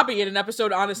Margot Robbie in an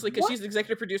episode, honestly, because she's the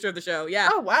executive producer of the show. Yeah.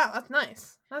 Oh wow, that's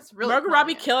nice. That's really Margot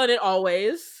Robbie killing it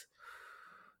always.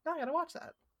 Now I gotta watch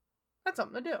that. That's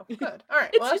something to do. Good. All right.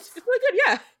 It's really good.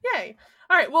 Yeah. Yay.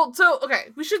 All right. Well, so okay,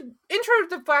 we should intro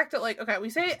the fact that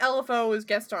we say LFO is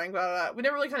guest starring, but we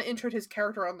never really kind of introed his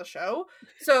character on the show.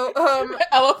 So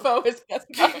LFO is guest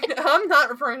starring. I'm not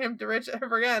referring him to Rich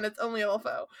ever again. It's only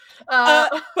LFO.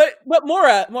 But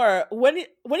Maura, when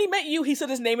he met you, he said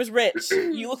his name is Rich.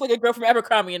 You look like a girl from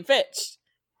Abercrombie and Fitch.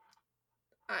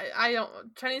 I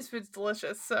don't. Chinese food's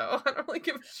delicious, so I don't really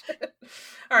give a shit.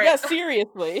 All right. Yeah,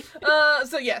 seriously.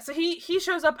 So he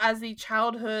shows up as the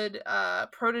childhood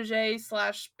protege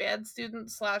 / bad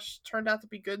student / turned out to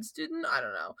be good student. I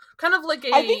don't know. Kind of like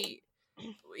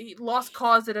he lost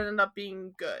cause that ended up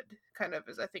being good. Kind of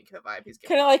is I think the vibe he's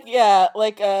giving. Kind of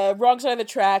like wrong side of the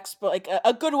tracks, but like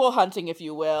a Goodwill Hunting, if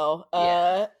you will.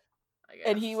 I guess.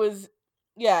 And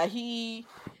he.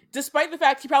 Despite the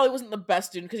fact he probably wasn't the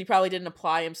best student because he probably didn't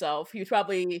apply himself. He was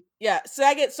probably,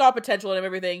 Saget saw potential in him,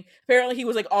 everything. Apparently he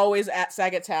was like always at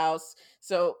Saget's house.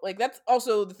 So like that's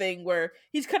also the thing where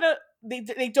he's kind of,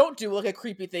 they don't do like a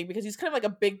creepy thing because he's kind of like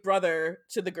a big brother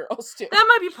to the girls too. That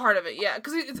might be part of it, yeah.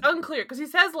 Because it's unclear. Because he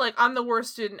says like, I'm the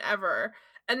worst student ever.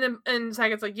 And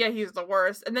Saget's like, yeah, he's the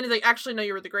worst. And then he's like, actually, no,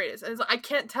 you were the greatest. And it's like, I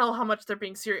can't tell how much they're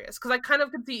being serious. Because I kind of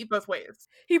could see both ways.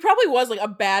 He probably was, like, a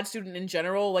bad student in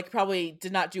general. Like, probably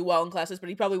did not do well in classes. But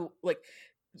he probably, like,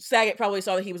 Saget probably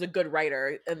saw that he was a good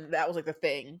writer. And that was, like, the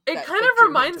thing. It kind of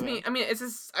reminds me, it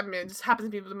just happens to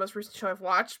be the most recent show I've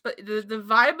watched. But the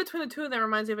vibe between the two of them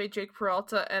reminds me of a Jake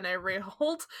Peralta and a Ray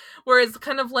Holt. Where it's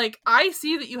kind of like, I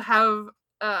see that you have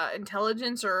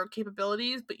intelligence or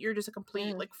capabilities, but you're just a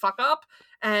complete like fuck up,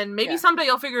 and maybe someday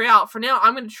you'll figure it out. For now,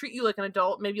 I'm going to treat you like an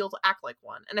adult. Maybe you'll act like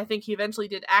one. And I think he eventually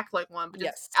did act like one, but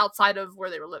just outside of where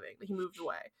they were living. He moved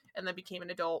away and then became an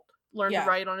adult, learned to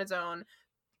write on his own.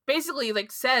 Basically,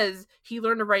 like, says he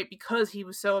learned to write because he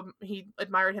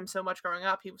admired him so much growing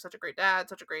up. He was such a great dad,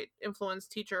 such a great influence,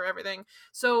 teacher, everything.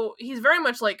 So he's very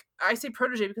much like, I say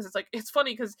protege because it's like, it's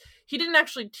funny because he didn't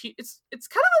actually teach. It's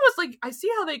kind of almost like, I see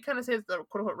how they kind of say it's the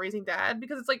quote unquote raising dad,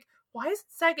 because it's like, why is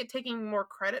Saget taking more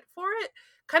credit for it?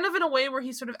 Kind of in a way where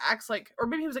he sort of acts like, or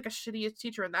maybe he was like a shitty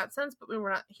teacher in that sense, but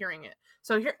we're not hearing it.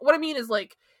 So here, what I mean is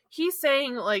like, he's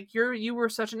saying like, you were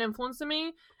such an influence to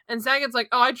me. And Saget's like,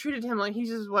 oh, I treated him like he's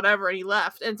just whatever, and he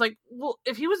left. And it's like, well,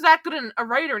 if he was that good a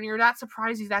writer, and you're not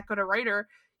surprised he's that good a writer,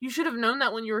 you should have known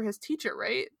that when you were his teacher,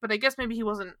 right? But I guess maybe he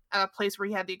wasn't at a place where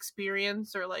he had the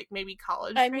experience, or like maybe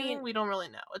college training. We don't really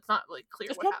know. It's not really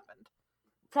clear what happened.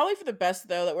 Probably for the best,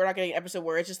 though, that we're not getting an episode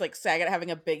where it's just like Saget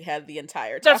having a big head the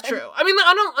entire time. That's true. I mean,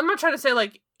 I'm not trying to say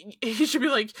like he should be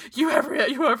like, you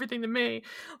owe everything to me,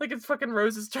 like it's fucking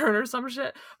Rose's turn or some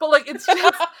shit. But like it's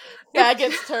just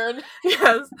Saget's turn.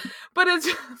 Yes, but it's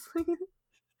just like,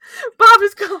 Bob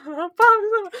is coming.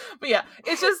 But yeah,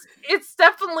 it's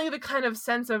definitely the kind of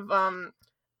sense of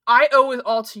I owe it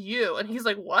all to you. And he's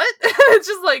like, what? It's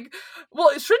just like, well,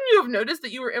 shouldn't you have noticed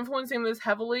that you were influencing this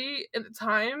heavily at the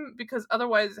time? Because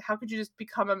otherwise, how could you just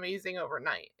become amazing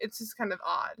overnight? It's just kind of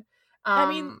odd. I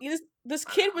mean, this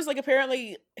kid was like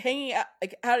apparently hanging out,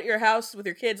 like, out at your house with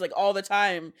your kids like all the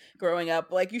time growing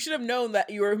up. Like, you should have known that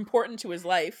you were important to his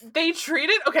life. They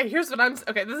treated this is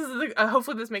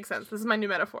hopefully this makes sense. This is my new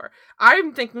metaphor.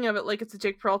 I'm thinking of it like it's a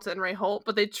Jake Peralta and Ray Holt,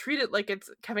 but they treat it like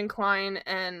it's Kevin Kline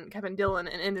and Kevin Dillon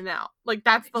and In and Out. Like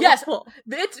that's the level.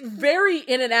 It's very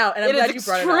In and Out, and I'm glad you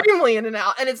brought it up. Extremely In and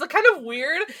Out, and it's kind of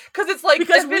weird because it's like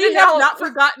because we have not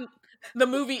forgotten the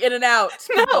movie In and Out.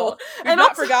 No, and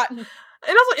not forgotten.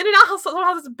 And also, In and Out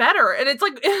somehow is better, and it's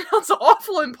like In and Out's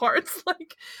awful in parts.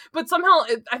 Like, but somehow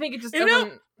I think it just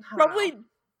doesn't. Probably. In and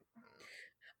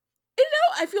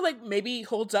Out, I feel like maybe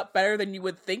holds up better than you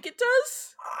would think it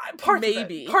does.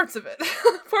 Maybe. Parts of it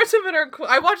parts of it are cool.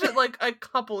 I watched it like a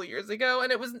couple years ago,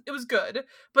 and it was good,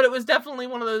 but it was definitely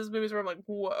one of those movies where I'm like,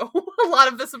 whoa, a lot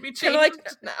of this will be changed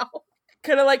now.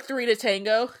 Kind of like Three to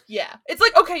Tango. Yeah, it's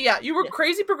like, okay, yeah, you were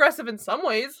crazy progressive in some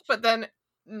ways, but then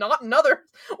not in others.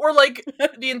 Or like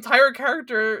the entire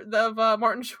character of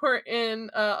Martin Short in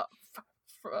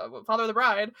Father of the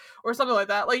Bride or something like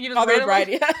that. Like, you just Father of the Bride,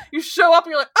 yeah. You show up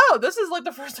and you're like, oh, this is like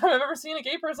the first time I've ever seen a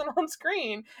gay person on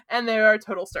screen, and they are a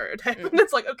total stereotype. And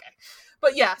it's like, okay.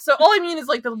 But yeah, so all I mean is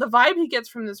like the vibe he gets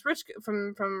from this Rich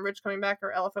from Rich coming back,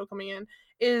 or LFO coming in,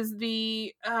 is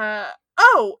the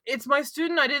oh, it's my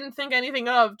student I didn't think anything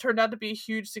of turned out to be a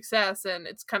huge success, and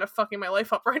it's kind of fucking my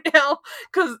life up right now,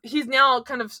 because he's now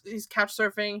he's couch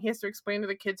surfing. He has to explain to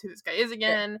the kids who this guy is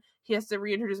again. He has to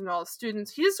reintroduce him to all the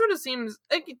students. He just sort of seems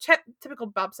like typical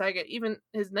Bob Saget. Even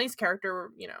his nice character,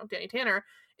 Danny Tanner,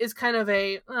 is kind of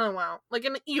a, oh wow, like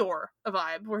an Eeyore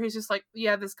vibe, where he's just like,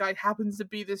 yeah, this guy happens to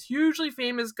be this hugely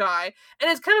famous guy. And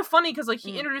it's kind of funny because like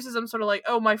he introduces them sort of like,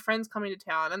 oh, my friend's coming to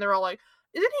town, and they're all like,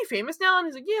 isn't he famous now? And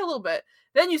he's like, yeah, a little bit.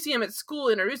 Then you see him at school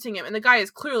introducing him, and the guy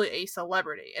is clearly a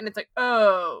celebrity. And it's like,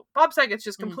 oh, Bob Saget's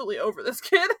just completely over this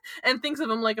kid and thinks of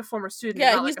him like a former student,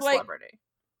 not like a celebrity.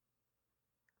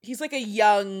 He's like a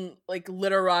young, like,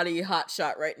 literati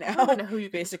hotshot right now. I don't know who you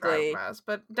basically as,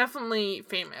 but definitely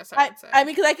famous, I would say. I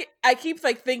mean, because I keep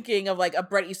like thinking of like a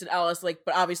Bret Easton Ellis, like,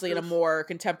 but obviously in a more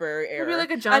contemporary era. Maybe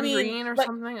like a John Green or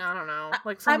something. I don't know,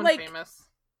 like someone famous.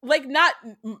 Like, not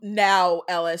now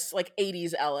Ellis, like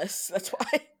 80s Ellis. That's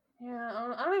why.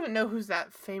 Yeah, I don't even know who's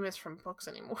that famous from books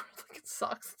anymore. Like, it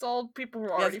sucks. It's all people who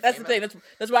are already that's famous.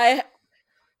 The thing.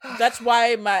 That's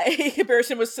why my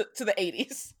comparison was to the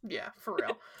 80s. Yeah, for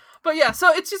real. But yeah,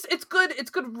 so it's good.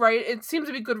 It's good it seems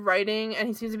to be good writing, and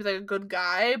he seems to be like a good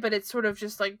guy, but it's sort of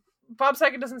just like Bob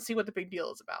Saget doesn't see what the big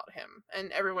deal is about him,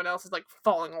 and everyone else is like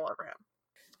falling all over him.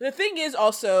 The thing is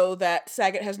also that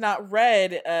Saget has not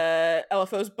read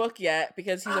LFO's book yet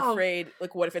because he's afraid,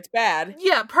 like, what if it's bad?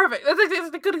 Yeah, perfect.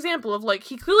 That's a good example of, like,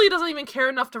 he clearly doesn't even care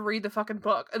enough to read the fucking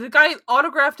book. The guy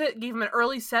autographed it, gave him an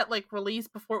early set, like, release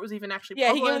before it was even actually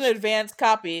published. Yeah, he gave him an advanced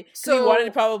copy. So he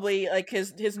wanted probably, like,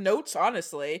 his notes,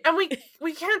 honestly. And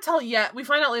we can't tell yet. We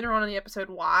find out later on in the episode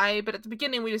why, but at the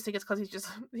beginning we just think it's because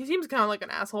he seems kind of like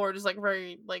an asshole, or just, like,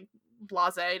 very, like,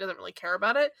 blasé, doesn't really care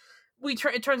about it.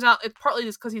 It turns out it's partly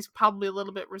just because he's probably a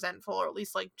little bit resentful, or at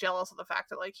least like jealous of the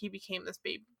fact that like he became this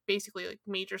basically like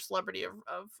major celebrity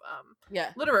of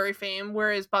literary fame,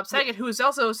 whereas Bob Saget, who is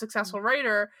also a successful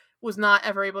writer, was not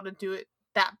ever able to do it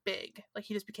that big. Like,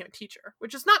 he just became a teacher,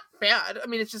 which is not bad. I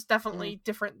mean, it's just definitely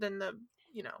different than the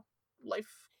life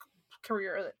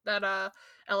career that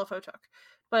LFO took.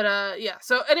 But yeah,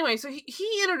 so anyway, so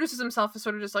he introduces himself as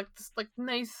sort of just like this like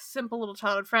nice, simple little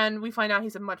childhood friend. We find out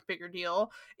he's a much bigger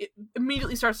deal. It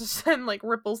immediately starts to send like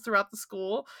ripples throughout the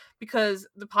school, because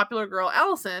the popular girl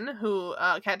Allison, who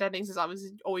Kat Dennings is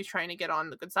obviously always trying to get on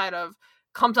the good side of,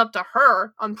 comes up to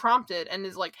her unprompted and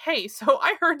is like, hey, so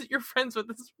I heard that you're friends with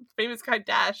this famous guy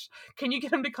Dash. Can you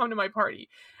get him to come to my party?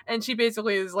 And she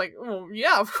basically is like, well,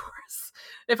 yeah, of course.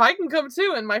 If I can come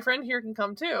too, and my friend here can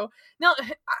come too. Now,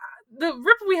 the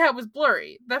rip we had was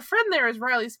blurry. The friend there is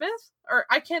Riley Smith, or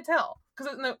I can't tell,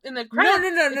 because in the credits,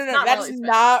 no, that's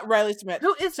not Riley Smith.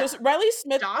 Who is that? So Riley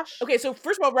Smith. Josh. Okay, so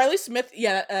first of all, Riley Smith,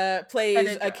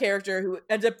 plays a character who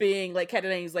ends up being like Kat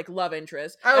Dennings' like love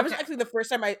interest. Okay. That was actually the first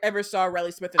time I ever saw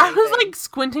Riley Smith. I was like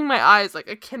squinting my eyes, like,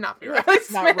 it cannot be Riley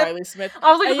Smith. Not Riley Smith.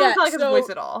 I was like, I don't like his voice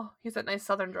at all. He's that nice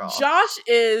Southern drawl. Josh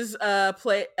is I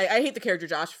hate the character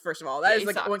Josh. First of all, that is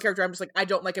like one character I'm just like, I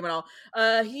don't like him at all.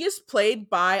 He is played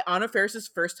by Anna Faris's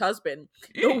first husband,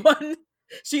 the one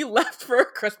she left for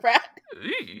Chris Pratt.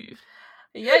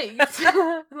 Yikes.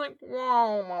 I'm like,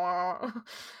 whoa.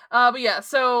 But yeah,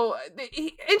 so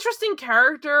interesting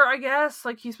character, I guess.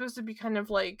 Like, he's supposed to be kind of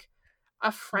like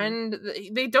a friend.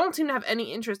 They don't seem to have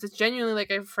any interest. It's genuinely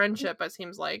like a friendship, it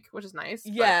seems like, which is nice.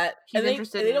 Yeah, he's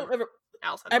interested. They don't ever.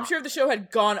 I'm sure if the show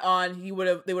had gone on, they would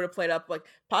have played up like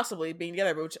possibly being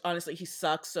together, but which honestly he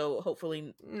sucks, so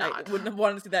hopefully I wouldn't have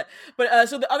wanted to see that. But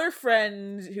so the other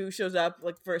friend who shows up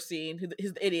like first scene,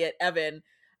 who's the idiot Evan,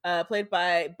 played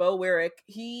by Bo Wyrick,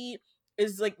 he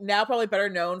is like now probably better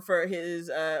known for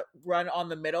his run on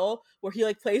The Middle, where he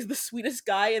like plays the sweetest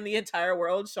guy in the entire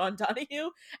world, Sean Donahue,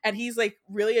 and he's like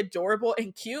really adorable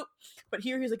and cute, but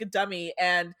here he's like a dummy.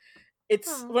 And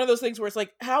it's one of those things where it's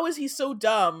like, how is he so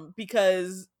dumb?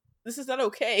 Because this is not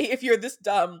okay if you're this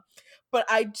dumb. But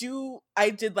I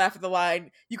did laugh at the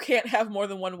line, you can't have more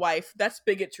than one wife. That's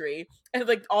bigotry. And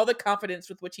like all the confidence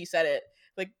with which he said it.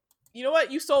 Like, you know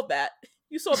what? You sold that.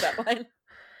 You sold that line.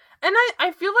 And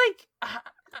I feel like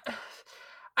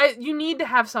you need to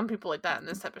have some people like that in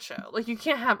this type of show. Like, you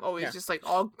can't have always just like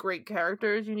all great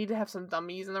characters. You need to have some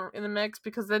dummies in the mix,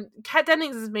 because then Kat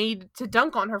Dennings is made to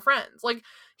dunk on her friends. Like,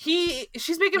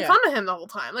 she's making fun of him the whole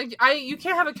time. Like, you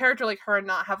can't have a character like her and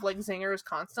not have like zingers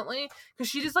constantly, because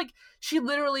she just like, she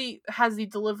literally has the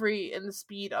delivery and the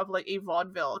speed of like a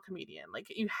vaudeville comedian. Like,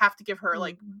 you have to give her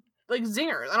like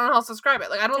zingers. I don't know how else to describe it.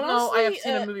 Like, I don't know. I have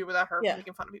seen a movie without her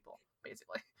making fun of people,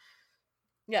 basically.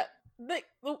 Yeah, the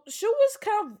show was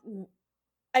kind of,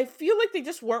 I feel like they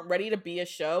just weren't ready to be a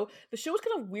show. The show was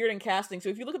kind of weird in casting. So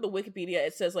if you look at the Wikipedia,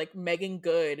 it says like Megan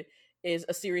Good is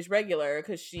a series regular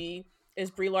because she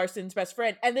is Brie Larson's best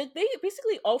friend. And then they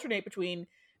basically alternate between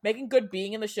Megan Good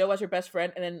being in the show as her best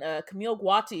friend and then Camille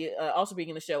Guati also being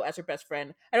in the show as her best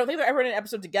friend. I don't think they're ever in an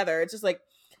episode together. It's just like,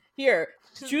 here,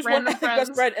 choose one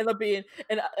best friend, and they'll be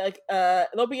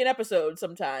in episodes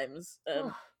sometimes.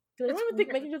 I don't even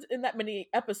think Megan Good's in that many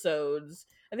episodes.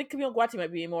 I think Camille Guati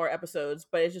might be in more episodes,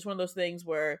 but it's just one of those things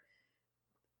where,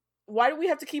 why do we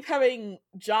have to keep having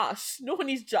Josh? No one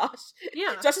needs Josh.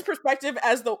 Yeah. Josh's perspective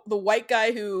as the white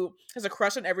guy who has a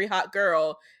crush on every hot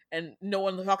girl and no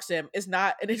one talks to him is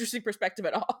not an interesting perspective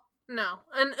at all. No.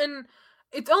 And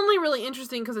it's only really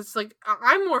interesting because it's like,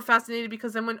 I'm more fascinated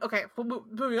because then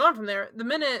moving on from there, the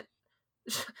minute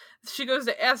she goes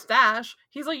to ask Dash,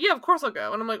 he's like, yeah, of course I'll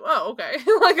go. And I'm like, oh, okay.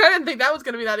 Like, I didn't think that was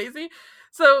going to be that easy.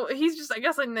 So he's just, I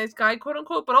guess, like, a nice guy, quote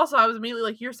unquote. But also I was immediately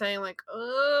like, you're saying like,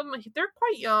 they're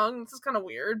quite young. This is kind of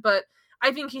weird. But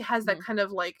I think he has that kind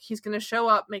of like, he's going to show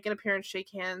up, make an appearance, shake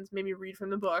hands, maybe read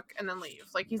from the book, and then leave.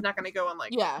 Like, he's not going to go and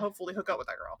like, hopefully hook up with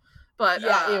that girl. But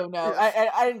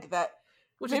I didn't get that.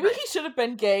 Maybe nice. He should have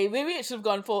been gay. Maybe it should have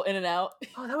gone full in and out.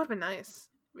 Oh, that would have been nice.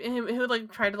 He would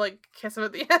like try to like kiss him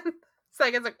at the end. So I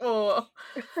guess like, oh,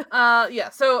 yeah.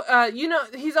 So,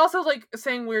 he's also like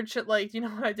saying weird shit like, you know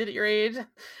what I did at your age, and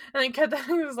then Kat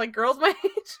Dennings was like, girls my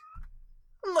age.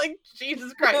 I'm like,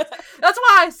 Jesus Christ. That's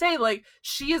why I say like,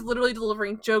 she is literally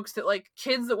delivering jokes that like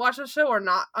kids that watch the show are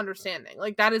not understanding.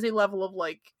 Like, that is a level of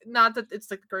like, not that it's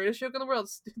like the greatest joke in the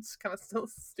world. It's kind of still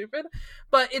stupid,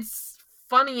 but it's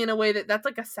funny in a way that's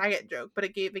like a Saget joke, but they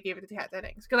gave it to Kat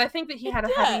Dennings because I think that he had a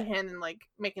heavy hand in like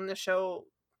making the show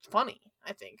funny.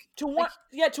 I think to want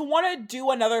to do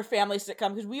another family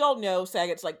sitcom, because we all know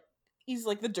Saget's like, he's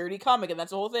like the dirty comic, and that's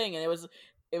the whole thing, and it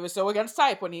was so against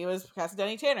type when he was casting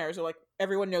Danny Tanner, so like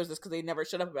everyone knows this because they never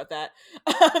shut up about that.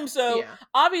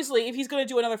 Obviously if he's gonna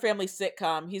do another family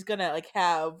sitcom, he's gonna like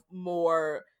have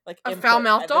more like a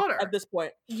foul-mouthed daughter at this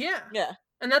point. Yeah.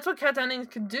 And that's what Kat Dennings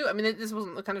could do. I mean, this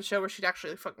wasn't the kind of show where she'd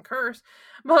actually fucking curse,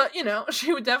 but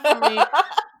she would definitely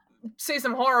say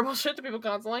some horrible shit to people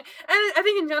constantly. And I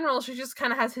think in general, she just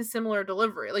kind of has his similar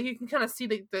delivery. Like, you can kind of see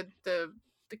the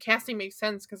casting makes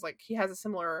sense because like he has a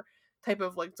similar type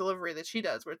of like delivery that she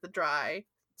does, where it's the dry,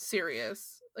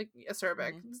 serious, like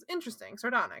acerbic. It's interesting,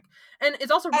 sardonic, and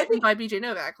it's also written by B.J.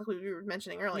 Novak, like we were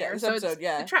mentioning earlier.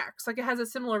 It tracks. Like, it has a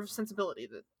similar sensibility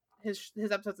that his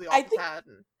episodes of The Office had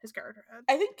and his character had.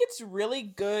 I think it's really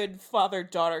good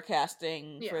father-daughter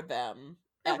casting for them.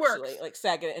 It works. Like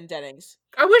Saget and Dennings.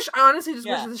 I honestly wish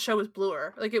the show was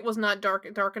bluer. Like, it was not dark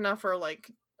enough, or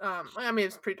like, I mean,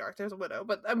 it's pretty dark. There's a widow,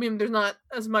 but I mean, there's not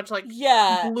as much like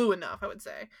blue enough, I would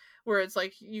say, where it's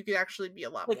like you could actually be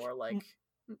a lot more like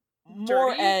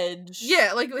more dirty. Edge.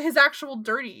 Yeah, like his actual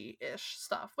dirty-ish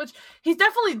stuff, which he's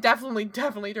definitely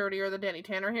dirtier than Danny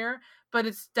Tanner here, but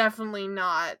it's definitely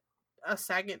not a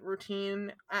Saget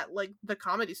routine at like the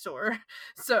Comedy Store,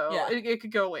 so it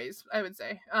could go ways, I would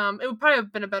say. It would probably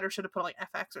have been a better show to put on, like,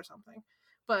 FX or something.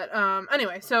 But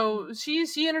anyway, so she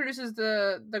introduces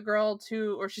the girl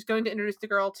to, or she's going to introduce the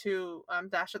girl to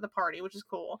Dash at the party, which is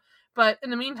cool. But in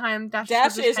the meantime, Dash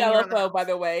is LFO, by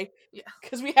the way. Yeah,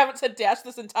 because we haven't said Dash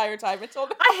this entire time.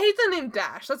 I hate the name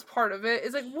Dash. That's part of it.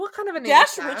 It's like, what kind of a name?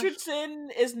 Dash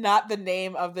Richardson is not the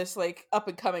name of this like up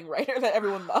and coming writer that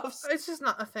everyone loves. It's just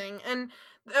not a thing. And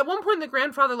at one point, the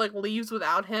grandfather like leaves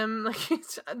without him. Like,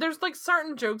 there's like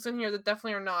certain jokes in here that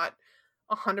definitely are not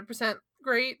 100%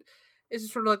 great. It's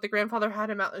just sort of like the grandfather had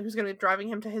him out, who's going to be driving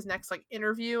him to his next like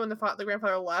interview, and the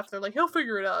grandfather left. They're like, he'll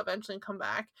figure it out eventually and come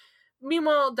back.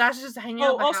 Meanwhile, Dash is just hanging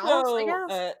out at the house, I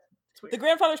guess. The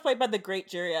grandfather's played by the great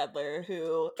Jerry Adler,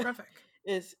 who terrific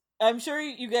is. I'm sure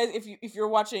you guys, if you're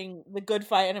watching The Good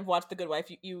Fight and have watched The Good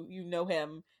Wife, you know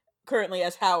him currently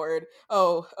as Howard.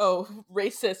 Oh,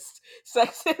 racist,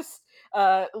 sexist,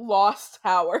 lost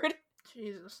Howard.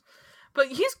 Jesus. But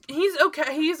he's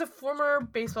okay. He's a former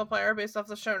baseball player based off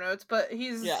the show notes, but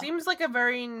seems like a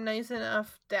very nice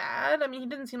enough dad. I mean, he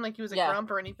didn't seem like he was a grump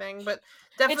or anything, but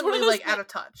definitely like out of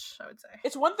touch, I would say.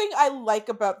 It's one thing I like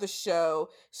about the show.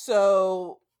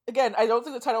 So again, I don't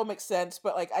think the title makes sense,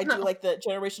 but like I do No. like the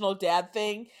generational dad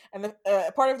thing, and the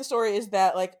part of the story is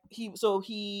that like he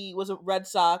was a Red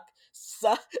Sox,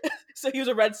 so, so he was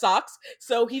a Red Sox,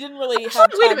 so he didn't really have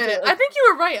Actually, wait a time to minute. I like. think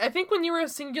you were right. I think when you were a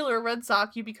singular Red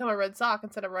Sox, you become a Red Sox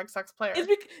instead of a Red Sox player. It's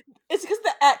because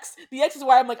the X is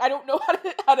why I'm like I don't know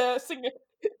how to sing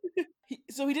it.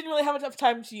 So he didn't really have enough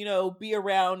time to be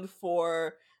around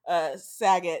for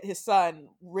Saget, his son,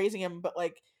 raising him, but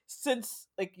like since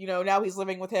like now he's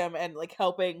living with him and like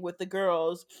helping with the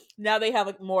girls, now they have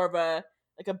like more of a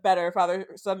better father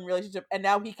son relationship, and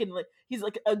now he can like he's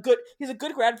a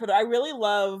good grandfather. I really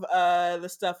love the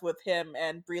stuff with him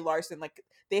and Brie Larson. Like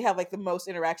they have like the most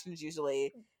interactions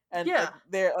usually, and Yeah.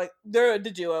 like they're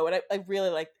the duo, and I really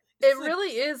like. It Like,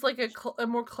 really is like a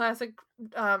more classic,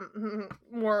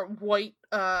 more white,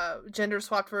 gender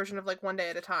swapped version of like One Day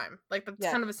at a Time. Like that's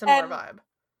yeah, kind of a similar and vibe.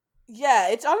 yeah,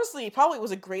 it's honestly probably was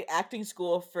a great acting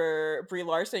school for Brie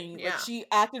Larson. Like Yeah, she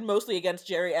acted mostly against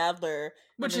Jerry Adler in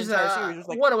which the is entire series. It was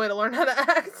like, what a way to learn how to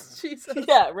act. Jesus.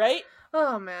 yeah, right.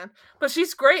 Oh man, but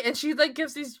she's great, and she like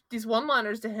gives these one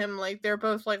liners to him. Like they're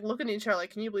both like looking at each other, like,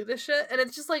 "Can you believe this shit?" And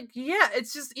it's just like, yeah,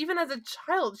 it's just even as a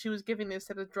child, she was giving this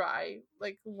sort of dry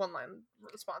like one line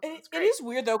responses. It's It great. is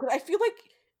weird though because I feel like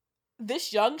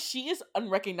this young, she is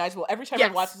unrecognizable. Every time I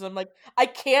watch Yes. this, I'm like, I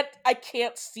can't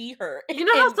see her. You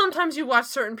know how And sometimes you watch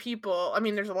certain people, I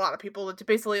mean, there's a lot of people that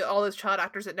basically all those child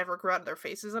actors that never grew out of their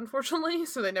faces, unfortunately,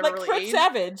 so they never like really Fred age.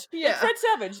 Savage, Yeah. still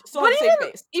But has the same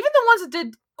even face. even the ones that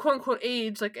did quote unquote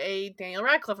age, like a Daniel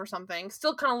Radcliffe or something,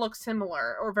 still kind of look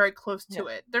similar or very close Yeah. to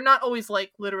it. They're not always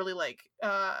like literally like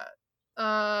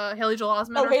Haley Joel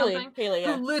Osment Oh, or something, Haley,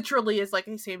 who yeah. literally is like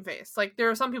the same face. Like there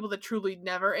are some people that truly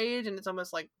never age and it's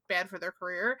almost like bad for their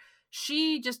career.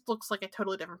 She just looks like a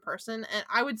totally different person, and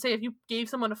I would say if you gave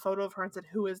someone a photo of her and said,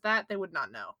 "Who is that?" they would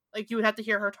not know. Like you would have to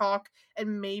hear her talk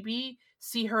and maybe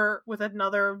see her with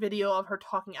another video of her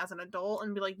talking as an adult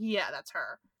and be like, "Yeah, that's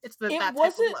her." It's It that type of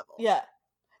wasn't. level. Yeah,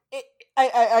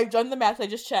 I've done the math. I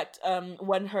just checked.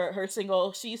 When her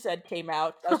single "She Said" came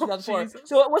out, Oh 2004. Jesus!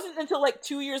 So it wasn't until like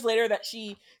 2 years later that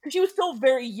because she was still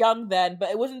very young then, but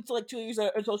it wasn't until like 2 years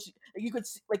later until you could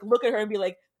like look at her and be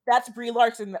like, "That's Brie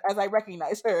Larson," as I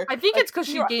recognize her. I think Like it's because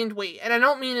she gained weight, and I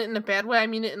don't mean it in a bad way. I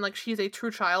mean it in like she's a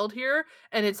true child here,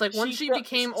 and it's like once she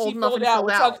became she old enough filled and out, filled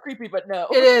which sounds out, creepy, but no.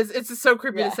 it is. It's just so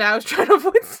creepy to Yeah, say. I was trying to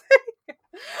avoid saying,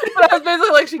 but I was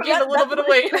basically like she but gained a little that's bit of what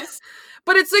weight. it is.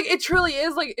 But it's like it truly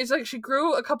is like it's like she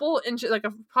grew a couple inches, like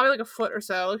probably like a foot or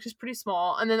so. Like she's pretty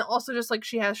small, and then also just like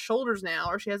she has shoulders now,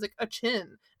 or she has like a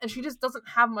chin, and she just doesn't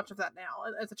have much of that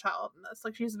now as a child in this.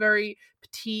 Like she's very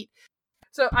petite,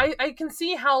 so I can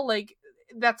see how like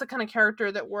that's the kind of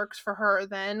character that works for her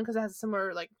then because it has a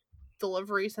similar like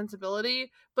delivery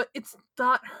sensibility, but it's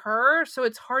not her, so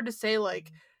it's hard to say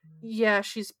like yeah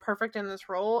she's perfect in this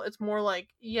role. It's more like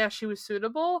yeah she was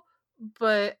suitable,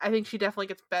 but I think she definitely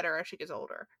gets better as she gets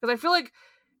older because I feel like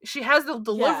she has the Yeah,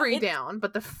 delivery down,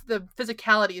 but the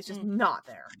physicality is just mm. not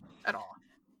there at all.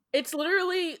 It's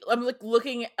literally I'm like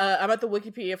looking. I'm at the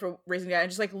Wikipedia for Raising Dad,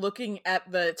 and just like looking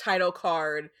at the title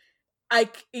card.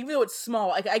 Even though it's small,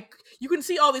 like you can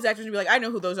see all these actors and be like, I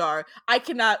know who those are.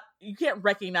 You can't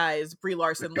recognize Brie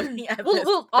Larson looking at this.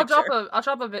 I'll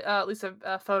drop at least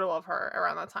a photo of her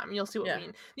around that time, and you'll see what I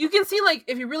mean. You can see like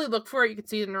if you really look for it, you can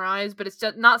see it in her eyes, but it's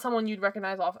just not someone you'd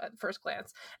recognize off at first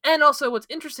glance. And also, what's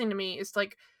interesting to me is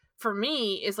like for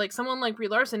me is like someone like Brie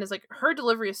Larson is like her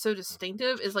delivery is so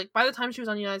distinctive. Is like by the time she was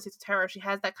on United States of Terror, she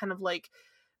has that kind of like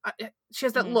she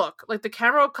has that look. Like the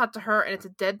camera will cut to her, and it's a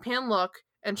deadpan look.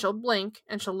 And she'll blink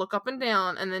and she'll look up and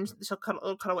down and then she'll cut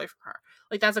away from her.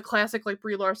 Like that's a classic like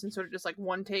Brie Larson sort of just like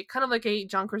one take, kind of like a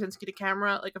John Krasinski to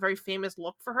camera, like a very famous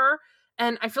look for her.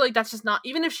 And I feel like that's just not,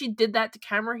 even if she did that to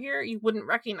camera here, you wouldn't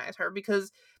recognize her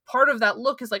because part of that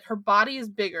look is like her body is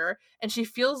bigger and she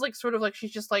feels like sort of like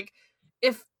she's just like,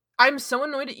 if I'm so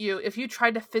annoyed at you, if you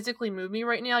tried to physically move me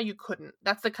right now, you couldn't.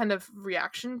 That's the kind of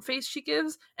reaction face she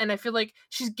gives. And I feel like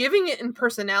she's giving it in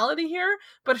personality here,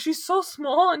 but she's so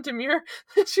small and demure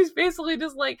that she's basically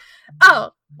just like, oh,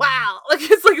 wow. Like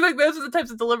it's like those are the types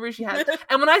of delivery she has.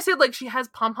 And when I say like she has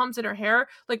pom-poms in her hair,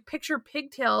 like picture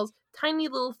pigtails, tiny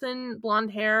little thin blonde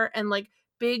hair, and like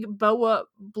big boa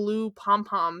blue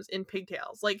pom-poms in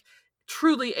pigtails. Like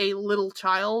truly a little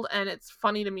child, and it's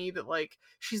funny to me that like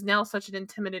she's now such an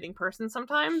intimidating person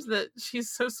sometimes that she's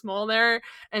so small there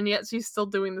and yet she's still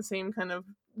doing the same kind of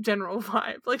general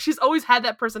vibe. Like she's always had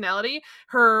that personality,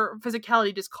 her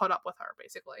physicality just caught up with her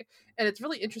basically. And it's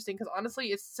really interesting because honestly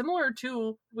it's similar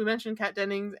to, we mentioned Kat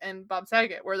Dennings and Bob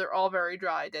Saget where they're all very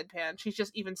dry deadpan. She's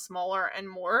just even smaller and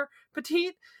more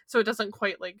petite, so it doesn't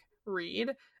quite like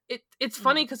read. it's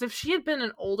funny because if she had been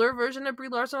an older version of Brie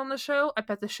Larson on the show, I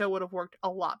bet the show would have worked a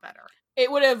lot better.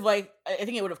 It would have I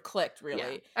think it would have clicked really.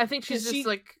 Yeah. I think she's just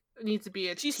needs to be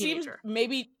a teenager.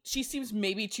 She seems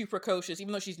maybe too precocious,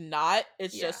 even though she's not.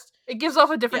 It's just it gives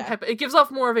off a different type. It gives off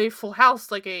more of a Full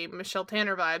House, like a Michelle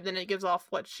Tanner vibe, than it gives off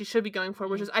what she should be going for,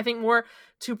 which is I think more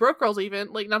Two Broke Girls.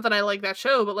 Even like not that I like that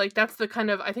show, but like that's the kind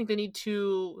of I think they need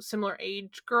two similar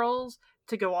age girls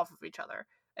to go off of each other,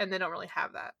 and they don't really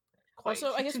have that.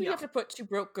 Also, I guess we have to put Two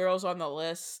Broke Girls on the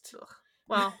list. Ugh.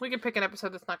 Well, we could pick an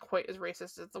episode that's not quite as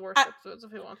racist as the worst episodes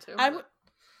if we want to.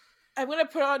 I'm gonna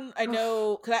put on. I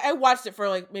know because I watched it for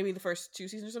like maybe the first 2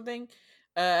 seasons or something.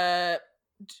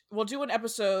 We'll do an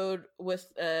episode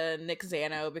with Nick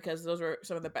Zano because those were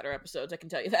some of the better episodes. I can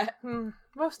tell you that.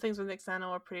 Most things with Nick Zano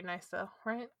are pretty nice, though,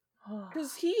 right?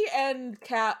 Because he and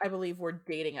Kat, I believe, were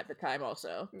dating at the time.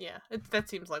 Also, yeah, that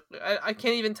seems likely. I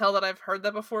can't even tell that I've heard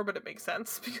that before, but it makes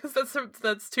sense because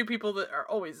that's two people that are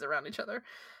always around each other.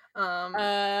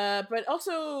 But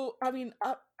also, I mean,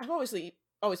 I've always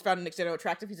found Nick Zano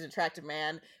attractive. He's an attractive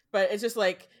man, but it's just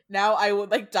like now I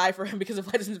would like die for him because of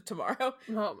Legends of Tomorrow. Oh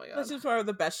my god, Legends of Tomorrow,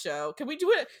 the best show. Can we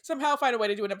do it somehow? Find a way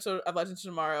to do an episode of Legends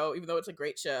of Tomorrow, even though it's a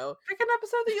great show. Pick an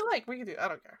episode that you like. We can do. I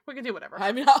don't care. We can do whatever.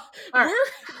 I mean,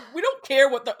 we don't care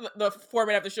what the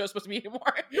format of the show is supposed to be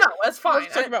anymore. No, that's fine.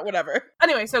 Let's talk about whatever.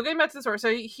 Anyway, so getting back to the story,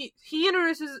 so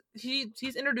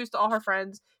he's introduced to all her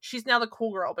friends. She's now the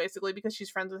cool girl basically because she's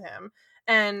friends with him.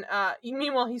 And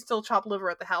meanwhile, he's still chopped liver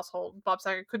at the household. Bob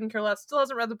Saget couldn't care less. Still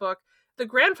hasn't read the book. The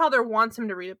grandfather wants him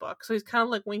to read a book, so he's kind of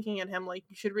like winking at him, like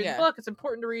you should read a book. It's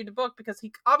important to read a book because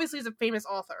he obviously is a famous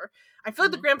author. I feel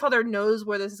like the grandfather knows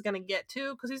where this is going to get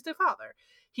to because he's the father.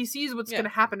 He sees what's going to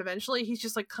happen eventually. He's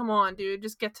just like, "Come on, dude,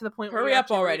 just get to the point. Hurry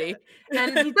up already!"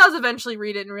 And he does eventually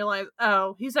read it and realize,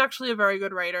 oh, he's actually a very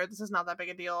good writer. This is not that big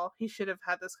a deal. He should have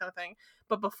had this kind of thing.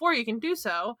 But before you can do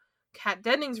so, Kat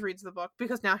Dennings reads the book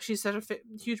because now she's such a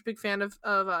huge big fan of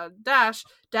Dash.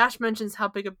 Dash mentions how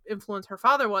big an influence her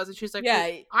father was, and she's like,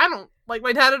 I don't like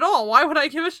my dad at all. Why would I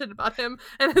give a shit about him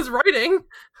and his writing?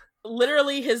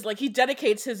 Literally, he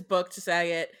dedicates his book to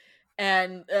Saget,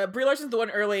 and Brie Larson's the one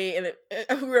early, and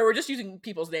we're just using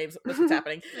people's names. That's what's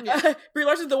happening. Brie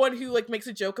Larson's the one who like makes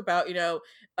a joke about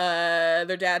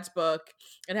their dad's book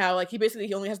and how like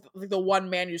he only has like the one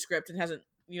manuscript and hasn't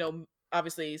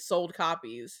obviously sold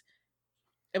copies.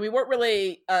 And we weren't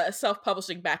really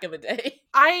self-publishing back in the day.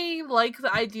 I like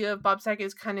the idea of Bob Saget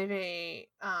as kind of a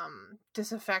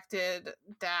disaffected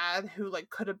dad who like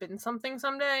could have been something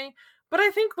someday. But I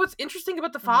think what's interesting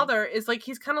about the father is like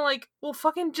he's kind of like, well,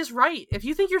 fucking just write. If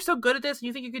you think you're so good at this and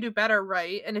you think you could do better,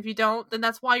 write. And if you don't, then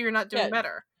that's why you're not doing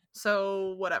better.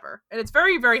 So whatever. And it's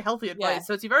very, very healthy advice.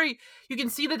 So you can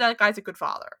see that guy's a good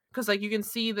father because like you can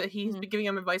see that he's been giving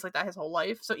him advice like that his whole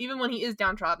life. So even when he is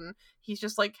downtrodden, he's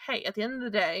just like, hey, at the end of the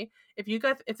day,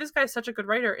 if this guy's such a good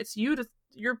writer, it's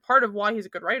you're part of why he's a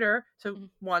good writer. So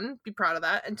one, be proud of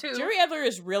that, and two, Jerry Adler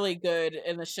is really good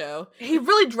in the show. He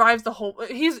really drives the whole.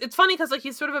 It's funny because like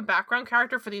he's sort of a background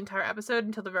character for the entire episode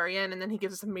until the very end, and then he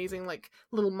gives this amazing like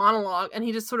little monologue, and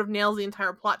he just sort of nails the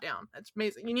entire plot down. It's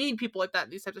amazing. You need people like that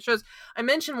in these types of shows. I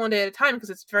mentioned One Day at a Time because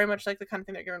it's very much like the kind of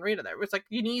thing that Garen Rita there. Where it's like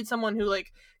you need someone who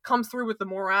like comes through with the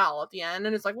morale at the end,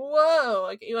 and it's like whoa,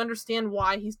 like you understand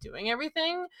why he's doing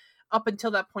everything up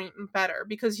until that point better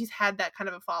because he's had that kind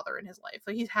of a father in his life.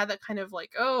 Like he's had that kind of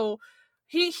like, oh,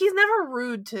 he's never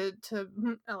rude to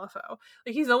LFO.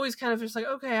 Like he's always kind of just like,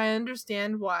 okay, I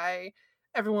understand why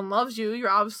everyone loves you. You're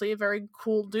obviously a very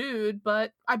cool dude,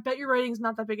 but I bet your writing's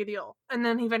not that big a deal. And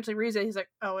then he eventually reads it. He's like,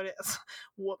 oh, it is.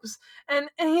 Whoops. And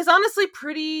he's honestly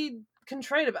pretty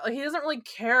contrite about it. Like he doesn't really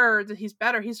care that he's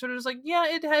better. He's sort of just like, yeah,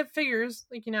 it figures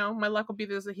like my luck will be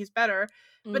this that he's better.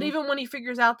 But even when he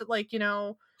figures out that like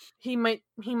he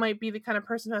might be the kind of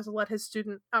person who has to let his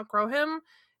student outgrow him,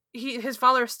 his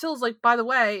father still is like, by the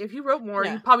way, if you wrote more,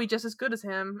 you'd probably just as good as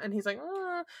him. And he's like,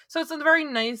 so it's a very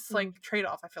nice like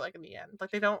trade-off. I feel like in the end,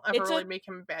 like they don't ever really make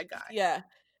him a bad guy. Yeah,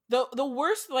 the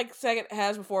worst like Saget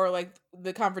has before like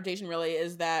the confrontation really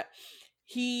is that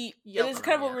it is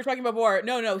kind of what we were talking about before.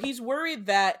 No, he's worried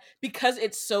that because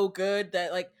it's so good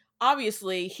that like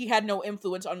obviously he had no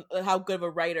influence on how good of a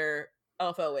writer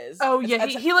LFO is. Oh yeah,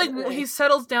 he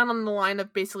settles down on the line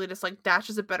of basically just like Dash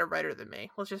is a better writer than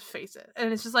me. Let's just face it.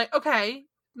 And it's just like, okay,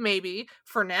 maybe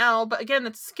for now, but again,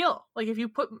 that's skill. Like if you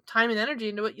put time and energy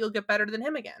into it, you'll get better than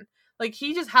him again. Like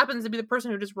he just happens to be the person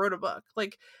who just wrote a book.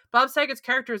 Like Bob Saget's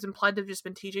character is implied to have just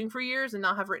been teaching for years and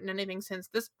not have written anything since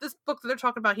this book that they're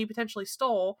talking about. He potentially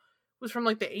stole was from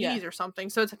like the 80s or something.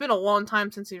 So it's been a long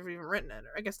time since he's even written it.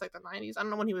 Or I guess like the 90s. I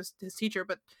don't know when he was his teacher,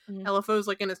 but LFO's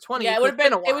like in his 20s. Yeah, it would have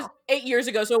been a while. It was 8 years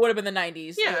ago, so it would have been the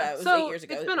 90s. Yeah, it was so 8 years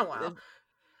ago. It's been a while.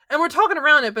 And we're talking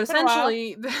around it, but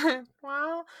essentially,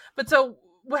 wow. But so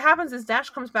what happens is Dash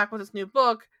comes back with this new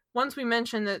book. Once we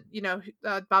mention that, you know,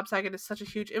 Bob Saget is such a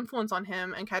huge influence on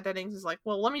him, and Kat Dennings is like,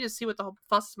 well, let me just see what the whole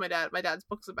fuss my dad's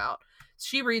book's about.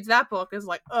 She reads that book, is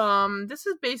like, this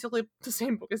is basically the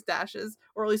same book as Dash's,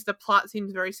 or at least the plot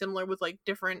seems very similar with like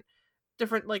different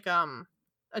like a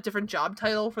different job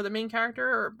title for the main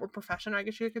character or profession, I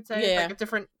guess you could say, like a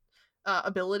different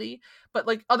ability, but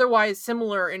like otherwise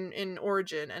similar in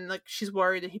origin, and like she's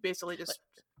worried that he basically just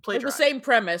plagiarized. Like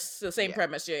the same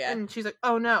premise, yeah. And she's like,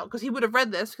 oh no, because he would have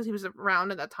read this because he was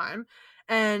around at that time,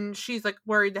 and she's like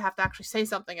worried to have to actually say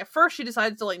something. At first, she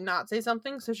decides to like not say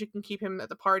something so she can keep him at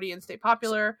the party and stay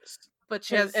popular. But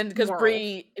she has, and because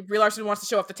Brie Larson wants to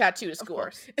show off the tattoo to school.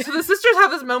 So the sisters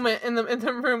have this moment in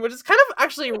the room, which is kind of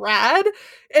actually rad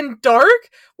and dark,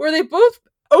 where they both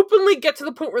openly get to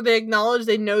the point where they acknowledge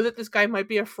they know that this guy might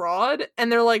be a fraud,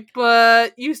 and they're like,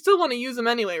 but you still want to use him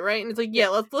anyway, right? And it's like, yeah,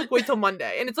 let's like wait till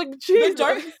Monday. And it's like, Jesus.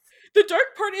 The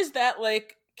dark part is that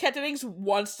like Kat Dennings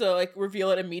wants to like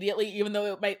reveal it immediately, even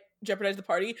though it might jeopardize the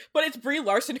party, but it's Brie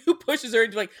Larson who pushes her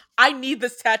into like, I need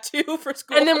this tattoo for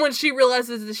school. And then when she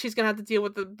realizes that she's gonna have to deal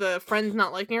with the friends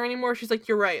not liking her anymore, she's like,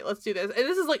 you're right, let's do this. And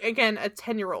this is like, again, a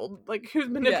 10-year-old like who's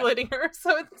manipulating her,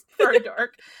 so it's very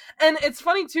dark. And it's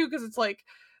funny too, because it's like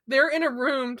they're in a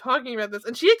room talking about this,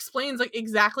 and she explains like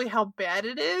exactly how bad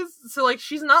it is. So like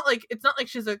she's not like, it's not like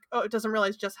she's like, oh, it doesn't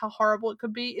realize just how horrible it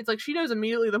could be. It's like she knows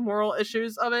immediately the moral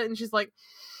issues of it, and she's like,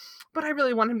 but I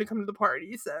really want him to come to the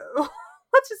party, so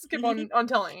let's just keep on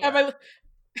telling you.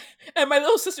 And my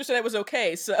little sister said it was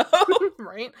okay, so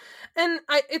right. And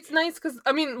it's nice because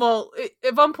I mean, well,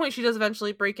 at one point she does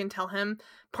eventually break and tell him,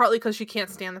 partly because she can't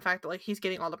stand the fact that like he's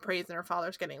getting all the praise and her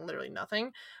father's getting literally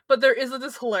nothing. But there is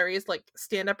this hilarious like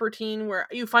stand-up routine where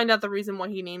you find out the reason why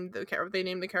they named the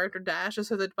character Dash is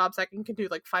so that Bob Saget can do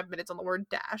like 5 minutes on the word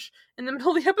Dash in the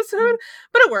middle of the episode.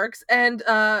 But it works. And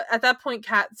at that point,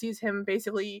 Kat sees him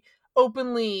basically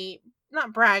openly,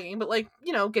 not bragging, but like,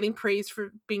 you know, getting praised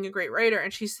for being a great writer,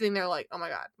 and she's sitting there like, oh my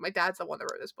god, my dad's the one that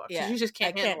wrote this book. So she just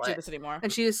can't do this anymore.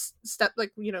 And she just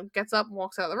gets up and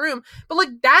walks out of the room. But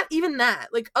like that, even that,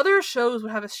 like other shows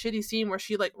would have a shitty scene where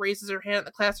she like raises her hand in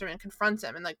the classroom and confronts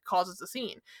him and like causes the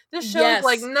scene. This show's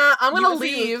like, nah, I'm gonna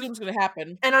leave. It's gonna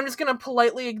happen, and I'm just gonna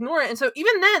politely ignore it. And so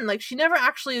even then, like, she never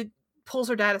actually pulls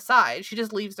her dad aside. She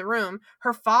just leaves the room.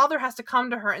 Her father has to come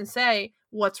to her and say,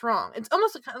 what's wrong? It's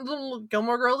almost like a little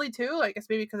Gilmore Girly too, I guess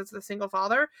maybe because it's the single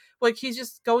father. Like, he's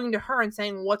just going to her and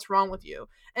saying, what's wrong with you?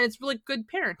 And it's really good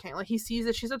parenting. Like, he sees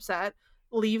that she's upset,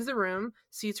 leaves the room,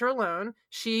 sees her alone,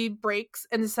 she breaks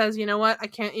and says, you know what, I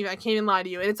can't even lie to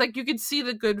you. And it's like, you could see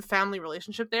the good family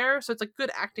relationship there. So it's like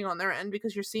good acting on their end,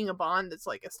 because you're seeing a bond that's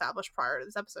like established prior to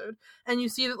this episode. And you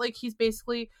see that like he's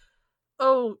basically,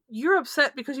 oh, you're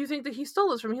upset because you think that he stole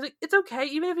this from me. He's like, it's okay,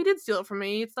 even if he did steal it from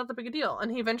me, it's not that big a deal.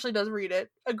 And he eventually does read it,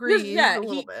 agrees a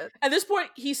little bit. At this point,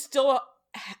 he still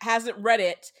hasn't read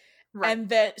it, right.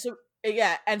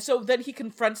 And so then he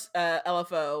confronts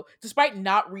LFO despite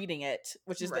not reading it,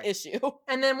 which is the issue.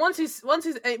 And then when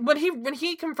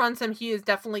he confronts him, he is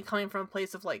definitely coming from a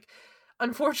place of like,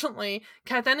 unfortunately,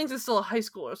 Kat Dennings is still a high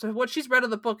schooler, so what she's read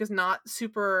of the book is not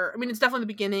super. I mean, it's definitely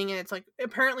the beginning, and it's like,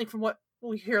 apparently from what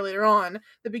we hear later on,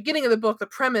 the beginning of the book, the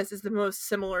premise is the most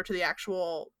similar to the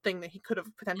actual thing that he could have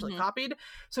potentially copied.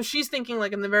 So she's thinking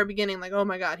like in the very beginning, like, oh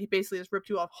my god, he basically just ripped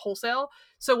you off wholesale.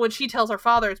 So when she tells her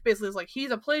father, it's basically like, he's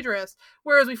a plagiarist.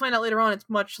 Whereas we find out later on, it's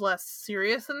much less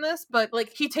serious than this, but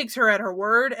like he takes her at her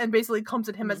word and basically comes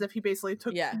at him as if he basically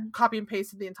took copy and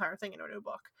pasted the entire thing into a new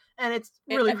book. And it's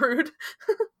really rude.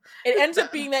 It ends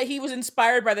up being that he was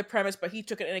inspired by the premise, but he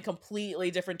took it in a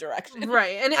completely different direction.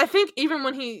 Right. And I think even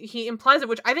when he implies it,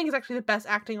 which I think is actually the best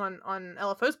acting on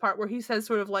LFO's part, where he says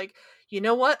sort of like, you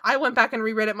know what? I went back and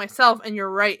reread it myself, and you're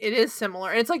right, it is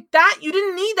similar. And it's like, that, you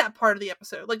didn't need that part of the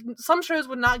episode. Like, some shows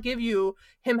would not give you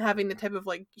him having the type of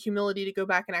like humility to go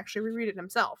back and actually reread it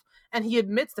himself. And he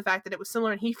admits the fact that it was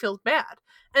similar and he feels bad.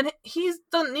 And he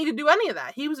doesn't need to do any of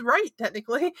that. He was right,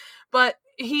 technically. But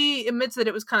he admits that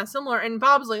it was kind of similar. And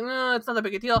Bob's like, no, it's not that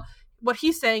big a deal. What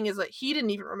he's saying is that he didn't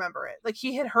even remember it. Like,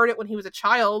 he had heard it when he was a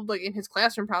child, like in his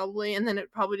classroom probably. And then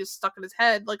it probably just stuck in his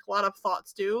head, like a lot of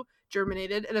thoughts do,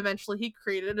 germinated. And eventually he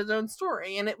created his own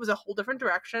story. And it was a whole different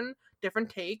direction, different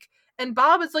take. And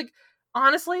Bob is like,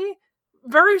 honestly,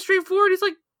 very straightforward. He's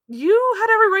like, you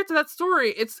had every right to that story.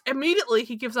 It's immediately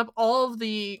he gives up all of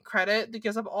the credit, he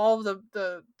gives up all of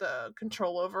the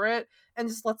control over it, and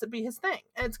just lets it be his thing.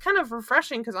 And it's kind of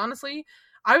refreshing because honestly,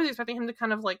 I was expecting him to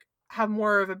kind of like have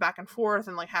more of a back and forth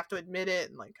and like have to admit it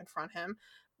and like confront him.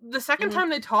 The second time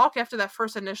they talk after that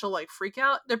first initial like freak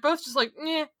out, they're both just like,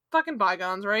 yeah, fucking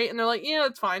bygones, right? And they're like, yeah,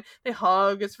 it's fine. They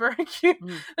hug. It's very cute.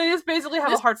 They just basically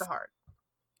have a heart to heart.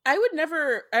 I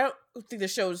don't think the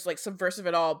show's like subversive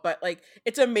at all, but like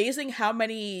it's amazing how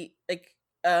many like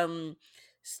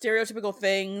stereotypical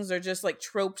things or just like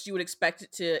tropes you would expect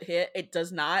it to hit. It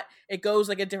does not. It goes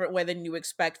like a different way than you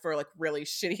expect for like really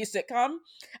shitty sitcom.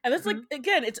 And that's like,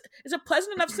 again, it's a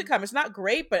pleasant enough sitcom. It's not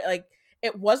great, but like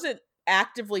it wasn't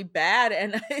actively bad,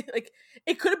 and like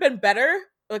it could have been better,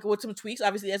 like with some tweaks.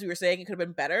 Obviously, as we were saying, it could have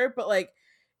been better, but like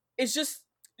it's just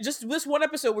this one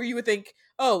episode where you would think,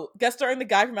 oh, guest starring the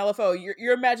guy from LFO,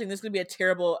 you're imagining this is going to be a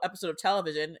terrible episode of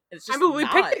television. It's just we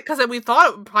picked it because we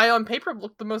thought it probably on paper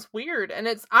looked the most weird. And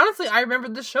it's honestly, I remember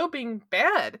the show being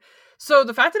bad. So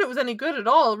the fact that it was any good at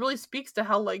all really speaks to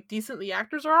how like decent the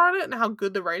actors are on it and how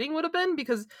good the writing would have been,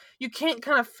 because you can't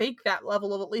kind of fake that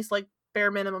level of at least like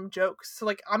bare minimum jokes. So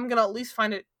like I'm going to at least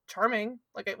find it charming.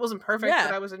 Like it wasn't perfect,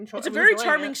 but I was enjoying it. It's a very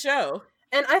charming show.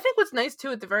 And I think what's nice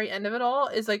too at the very end of it all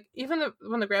is like even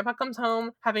when the grandpa comes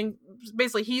home, having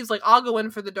basically he's like, I'll go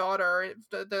in for the daughter,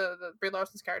 the Brie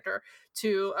Larson's character,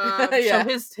 to show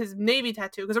his Navy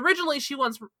tattoo, because originally she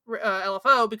wants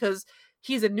LFO because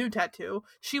he's a new tattoo.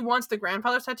 She wants the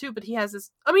grandfather's tattoo, but he has this.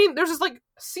 I mean, there's this like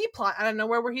C plot out of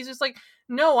nowhere where he's just like,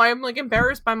 no, I'm like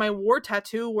embarrassed by my war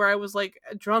tattoo where I was like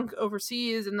drunk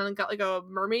overseas and then got like a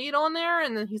mermaid on there,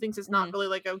 and then he thinks it's not really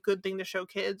like a good thing to show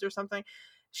kids or something.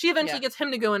 She eventually gets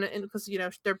him to go in because, you know,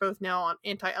 they're both now on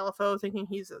anti-LFO, thinking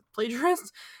he's a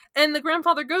plagiarist. And the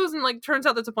grandfather goes and, like, turns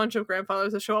out there's a bunch of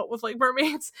grandfathers that show up with, like,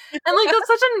 mermaids. And, like, that's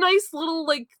such a nice little,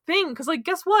 like, thing. Because, like,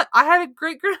 guess what? I had a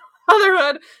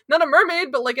great-grandfatherhood, not a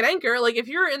mermaid, but, like, an anchor. Like, if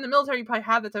you're in the military, you probably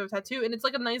have that type of tattoo. And it's,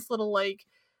 like, a nice little, like,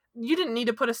 you didn't need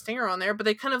to put a stinger on there, but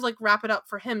they kind of, like, wrap it up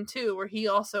for him, too, where he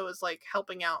also is, like,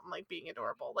 helping out and, like, being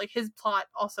adorable. Like, his plot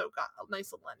also got a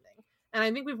nice little ending. And I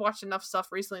think we've watched enough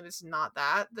stuff recently that's not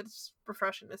that it's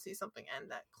refreshing to see something end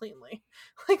that cleanly.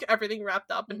 Like, everything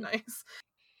wrapped up and nice.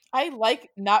 I like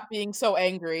not being so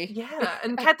angry. Yeah,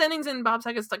 and Kat Dennings and Bob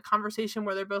Saget's, like, conversation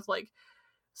where they're both like,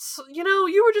 so, you know,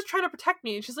 you were just trying to protect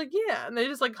me. And she's like, yeah. And they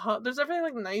just, like, there's everything,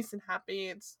 like, nice and happy.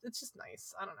 It's just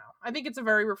nice. I don't know. I think it's a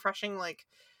very refreshing, like,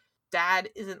 dad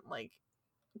isn't, like,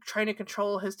 trying to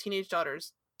control his teenage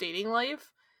daughter's dating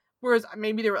life. Whereas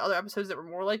maybe there were other episodes that were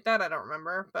more like that. I don't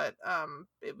remember. But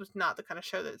it was not the kind of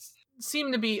show that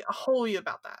seemed to be wholly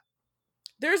about that.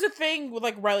 There's a thing with,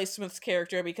 like, Riley Smith's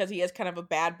character, because he is kind of a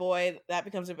bad boy. That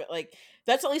becomes a bit, like,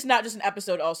 that's at least not just an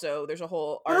episode also. There's a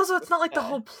whole arc. But also, it's not like the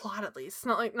whole plot, at least. It's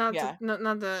not like, not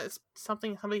the,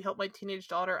 somebody helped my teenage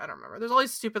daughter. I don't remember. There's all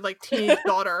these stupid, like, teenage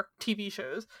daughter TV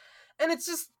shows. And it's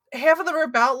just, half of them are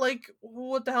about, like,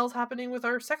 what the hell's happening with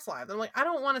our sex lives. I'm like, I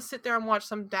don't want to sit there and watch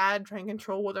some dad try and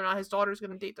control whether or not his daughter's going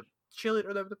to date the cheerleader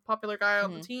or the popular guy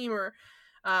on the team, or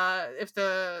if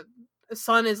the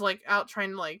son is, like, out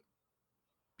trying to, like,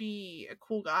 be a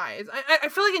cool guy. I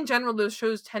feel like in general those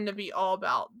shows tend to be all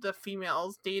about the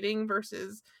females dating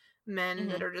versus men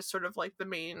that are just sort of like the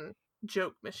main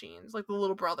joke machines, like the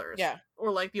little brothers,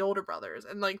 or like the older brothers,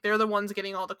 and like they're the ones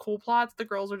getting all the cool plots. The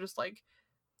girls are just like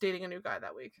dating a new guy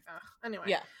that week.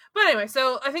 But anyway,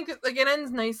 so I think like it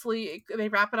ends nicely. They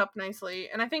wrap it up nicely,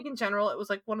 and I think in general it was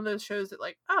like one of those shows that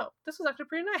like, oh, this was actually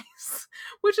pretty nice.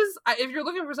 Which is, if you're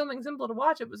looking for something simple to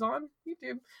watch, it was on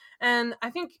YouTube, and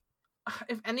I think,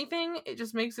 if anything, it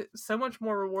just makes it so much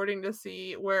more rewarding to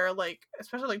see where, like,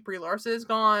 especially like Brie Larson is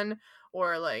gone,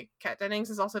 or like Kat Dennings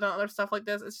has also done other stuff like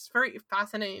this. It's just very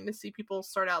fascinating to see people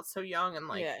start out so young and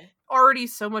like already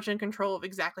so much in control of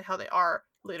exactly how they are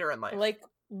later in life. Like,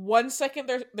 one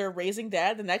second they're raising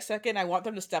dad, the next second I want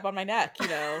them to step on my neck, you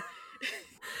know.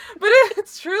 But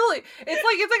it's truly, it's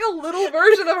like a little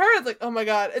version of her. It's like, oh my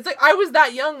god, it's like I was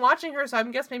that young watching her, so I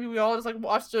guess maybe we all just like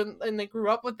watched her and they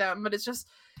grew up with them. But it's just,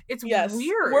 it's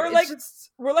weird.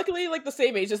 We're luckily like the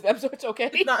same age as them, so it's okay.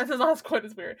 It's not quite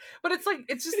as weird, but it's like,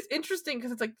 it's just interesting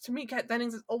because it's like, to me, Kat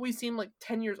Dennings has always seemed like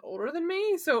 10 years older than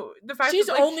me. So the fact she's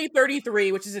that, like, only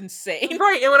 33, which is insane,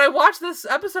 right? And when I watch this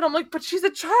episode, I'm like, but she's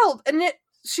a child, and yet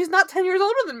she's not 10 years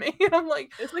older than me. And I'm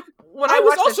like, it's like, when I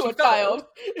was also a child.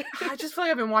 I just feel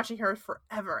like I've been watching her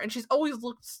forever, and she's always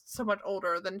looked so much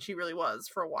older than she really was,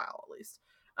 for a while at least.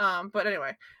 But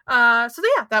anyway, so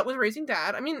yeah, that was Raising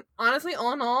Dad. I mean, honestly,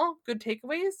 all in all, good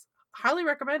takeaways. Highly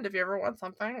recommend if you ever want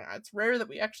something. It's rare that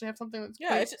we actually have something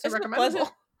that's it's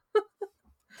recommendable.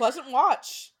 pleasant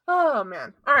watch. Oh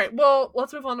man. All right. Well,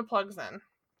 let's move on to plugs then.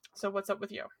 So what's up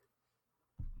with you?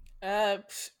 I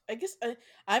guess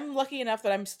I'm lucky enough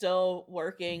that I'm still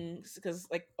working because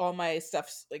like all my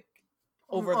stuff's like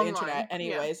over the internet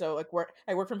anyway. Yeah. So like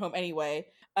I work from home anyway.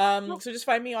 So just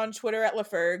find me on Twitter at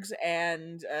LaFergs,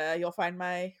 and you'll find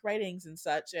my writings and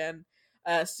such. And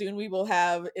soon we will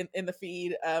have in the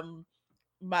feed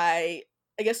my,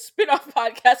 I guess, spin-off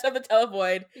podcast of the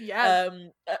Televoid. Yeah.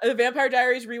 The Vampire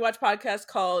Diaries rewatch podcast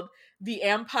called The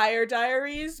Empire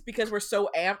Diaries, because we're so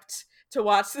amped to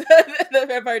watch the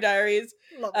Vampire Diaries.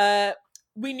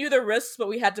 We knew the risks, but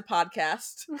we had to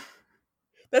podcast.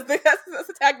 That's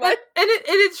the tagline. And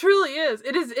it truly is.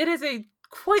 It is a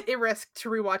quite a risk to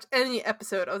rewatch any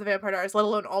episode of the Vampire Diaries, let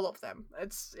alone all of them.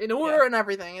 It's in order and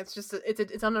everything. It's just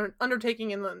it's an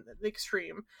undertaking in the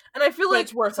extreme, and I feel like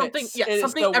it's worth something it. Yeah,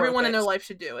 something everyone in their life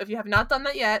should do. If you have not done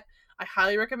that yet, I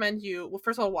highly recommend you. Well,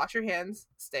 first of all, wash your hands,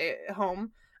 stay at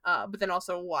home, but then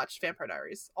also watch Vampire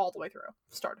Diaries all the way through,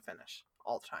 start to finish,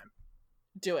 all the time.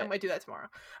 Do it. I might do that tomorrow.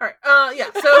 All right. Yeah.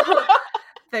 So.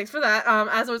 Thanks for that.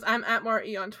 As always, I'm at Mara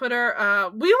on Twitter.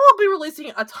 We will be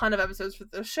releasing a ton of episodes for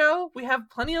this show. We have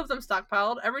plenty of them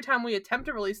stockpiled. Every time we attempt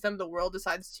to release them, the world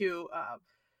decides to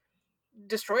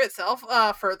destroy itself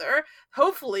further.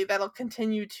 Hopefully that'll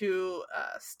continue to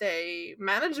stay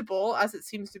manageable as it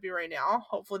seems to be right now.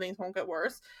 Hopefully things won't get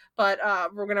worse. But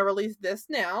we're going to release this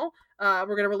now. We're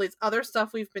going to release other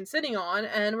stuff we've been sitting on,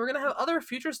 and we're going to have other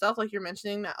future stuff like you're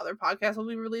mentioning that other podcasts will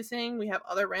be releasing. We have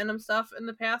other random stuff in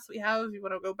the past we have. If you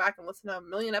want to go back and listen to a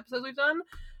million episodes we've done,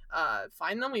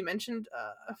 find them. We mentioned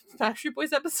a Backstreet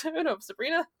Boys episode of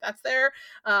Sabrina. That's there.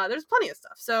 There's plenty of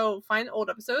stuff. So find old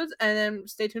episodes and then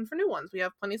stay tuned for new ones. We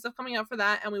have plenty of stuff coming out for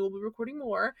that, and we will be recording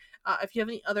more. If you have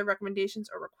any other recommendations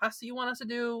or requests that you want us to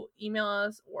do, email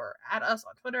us or add us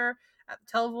on Twitter at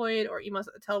the Televoid, or email us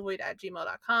at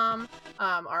thetelevoid@gmail.com.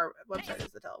 Our website is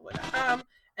thetelevoid.com.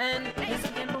 And thanks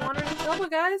again for wandering the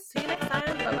Televoid, guys. See you next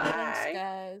time. Bye-bye.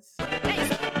 Thanks,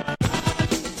 guys.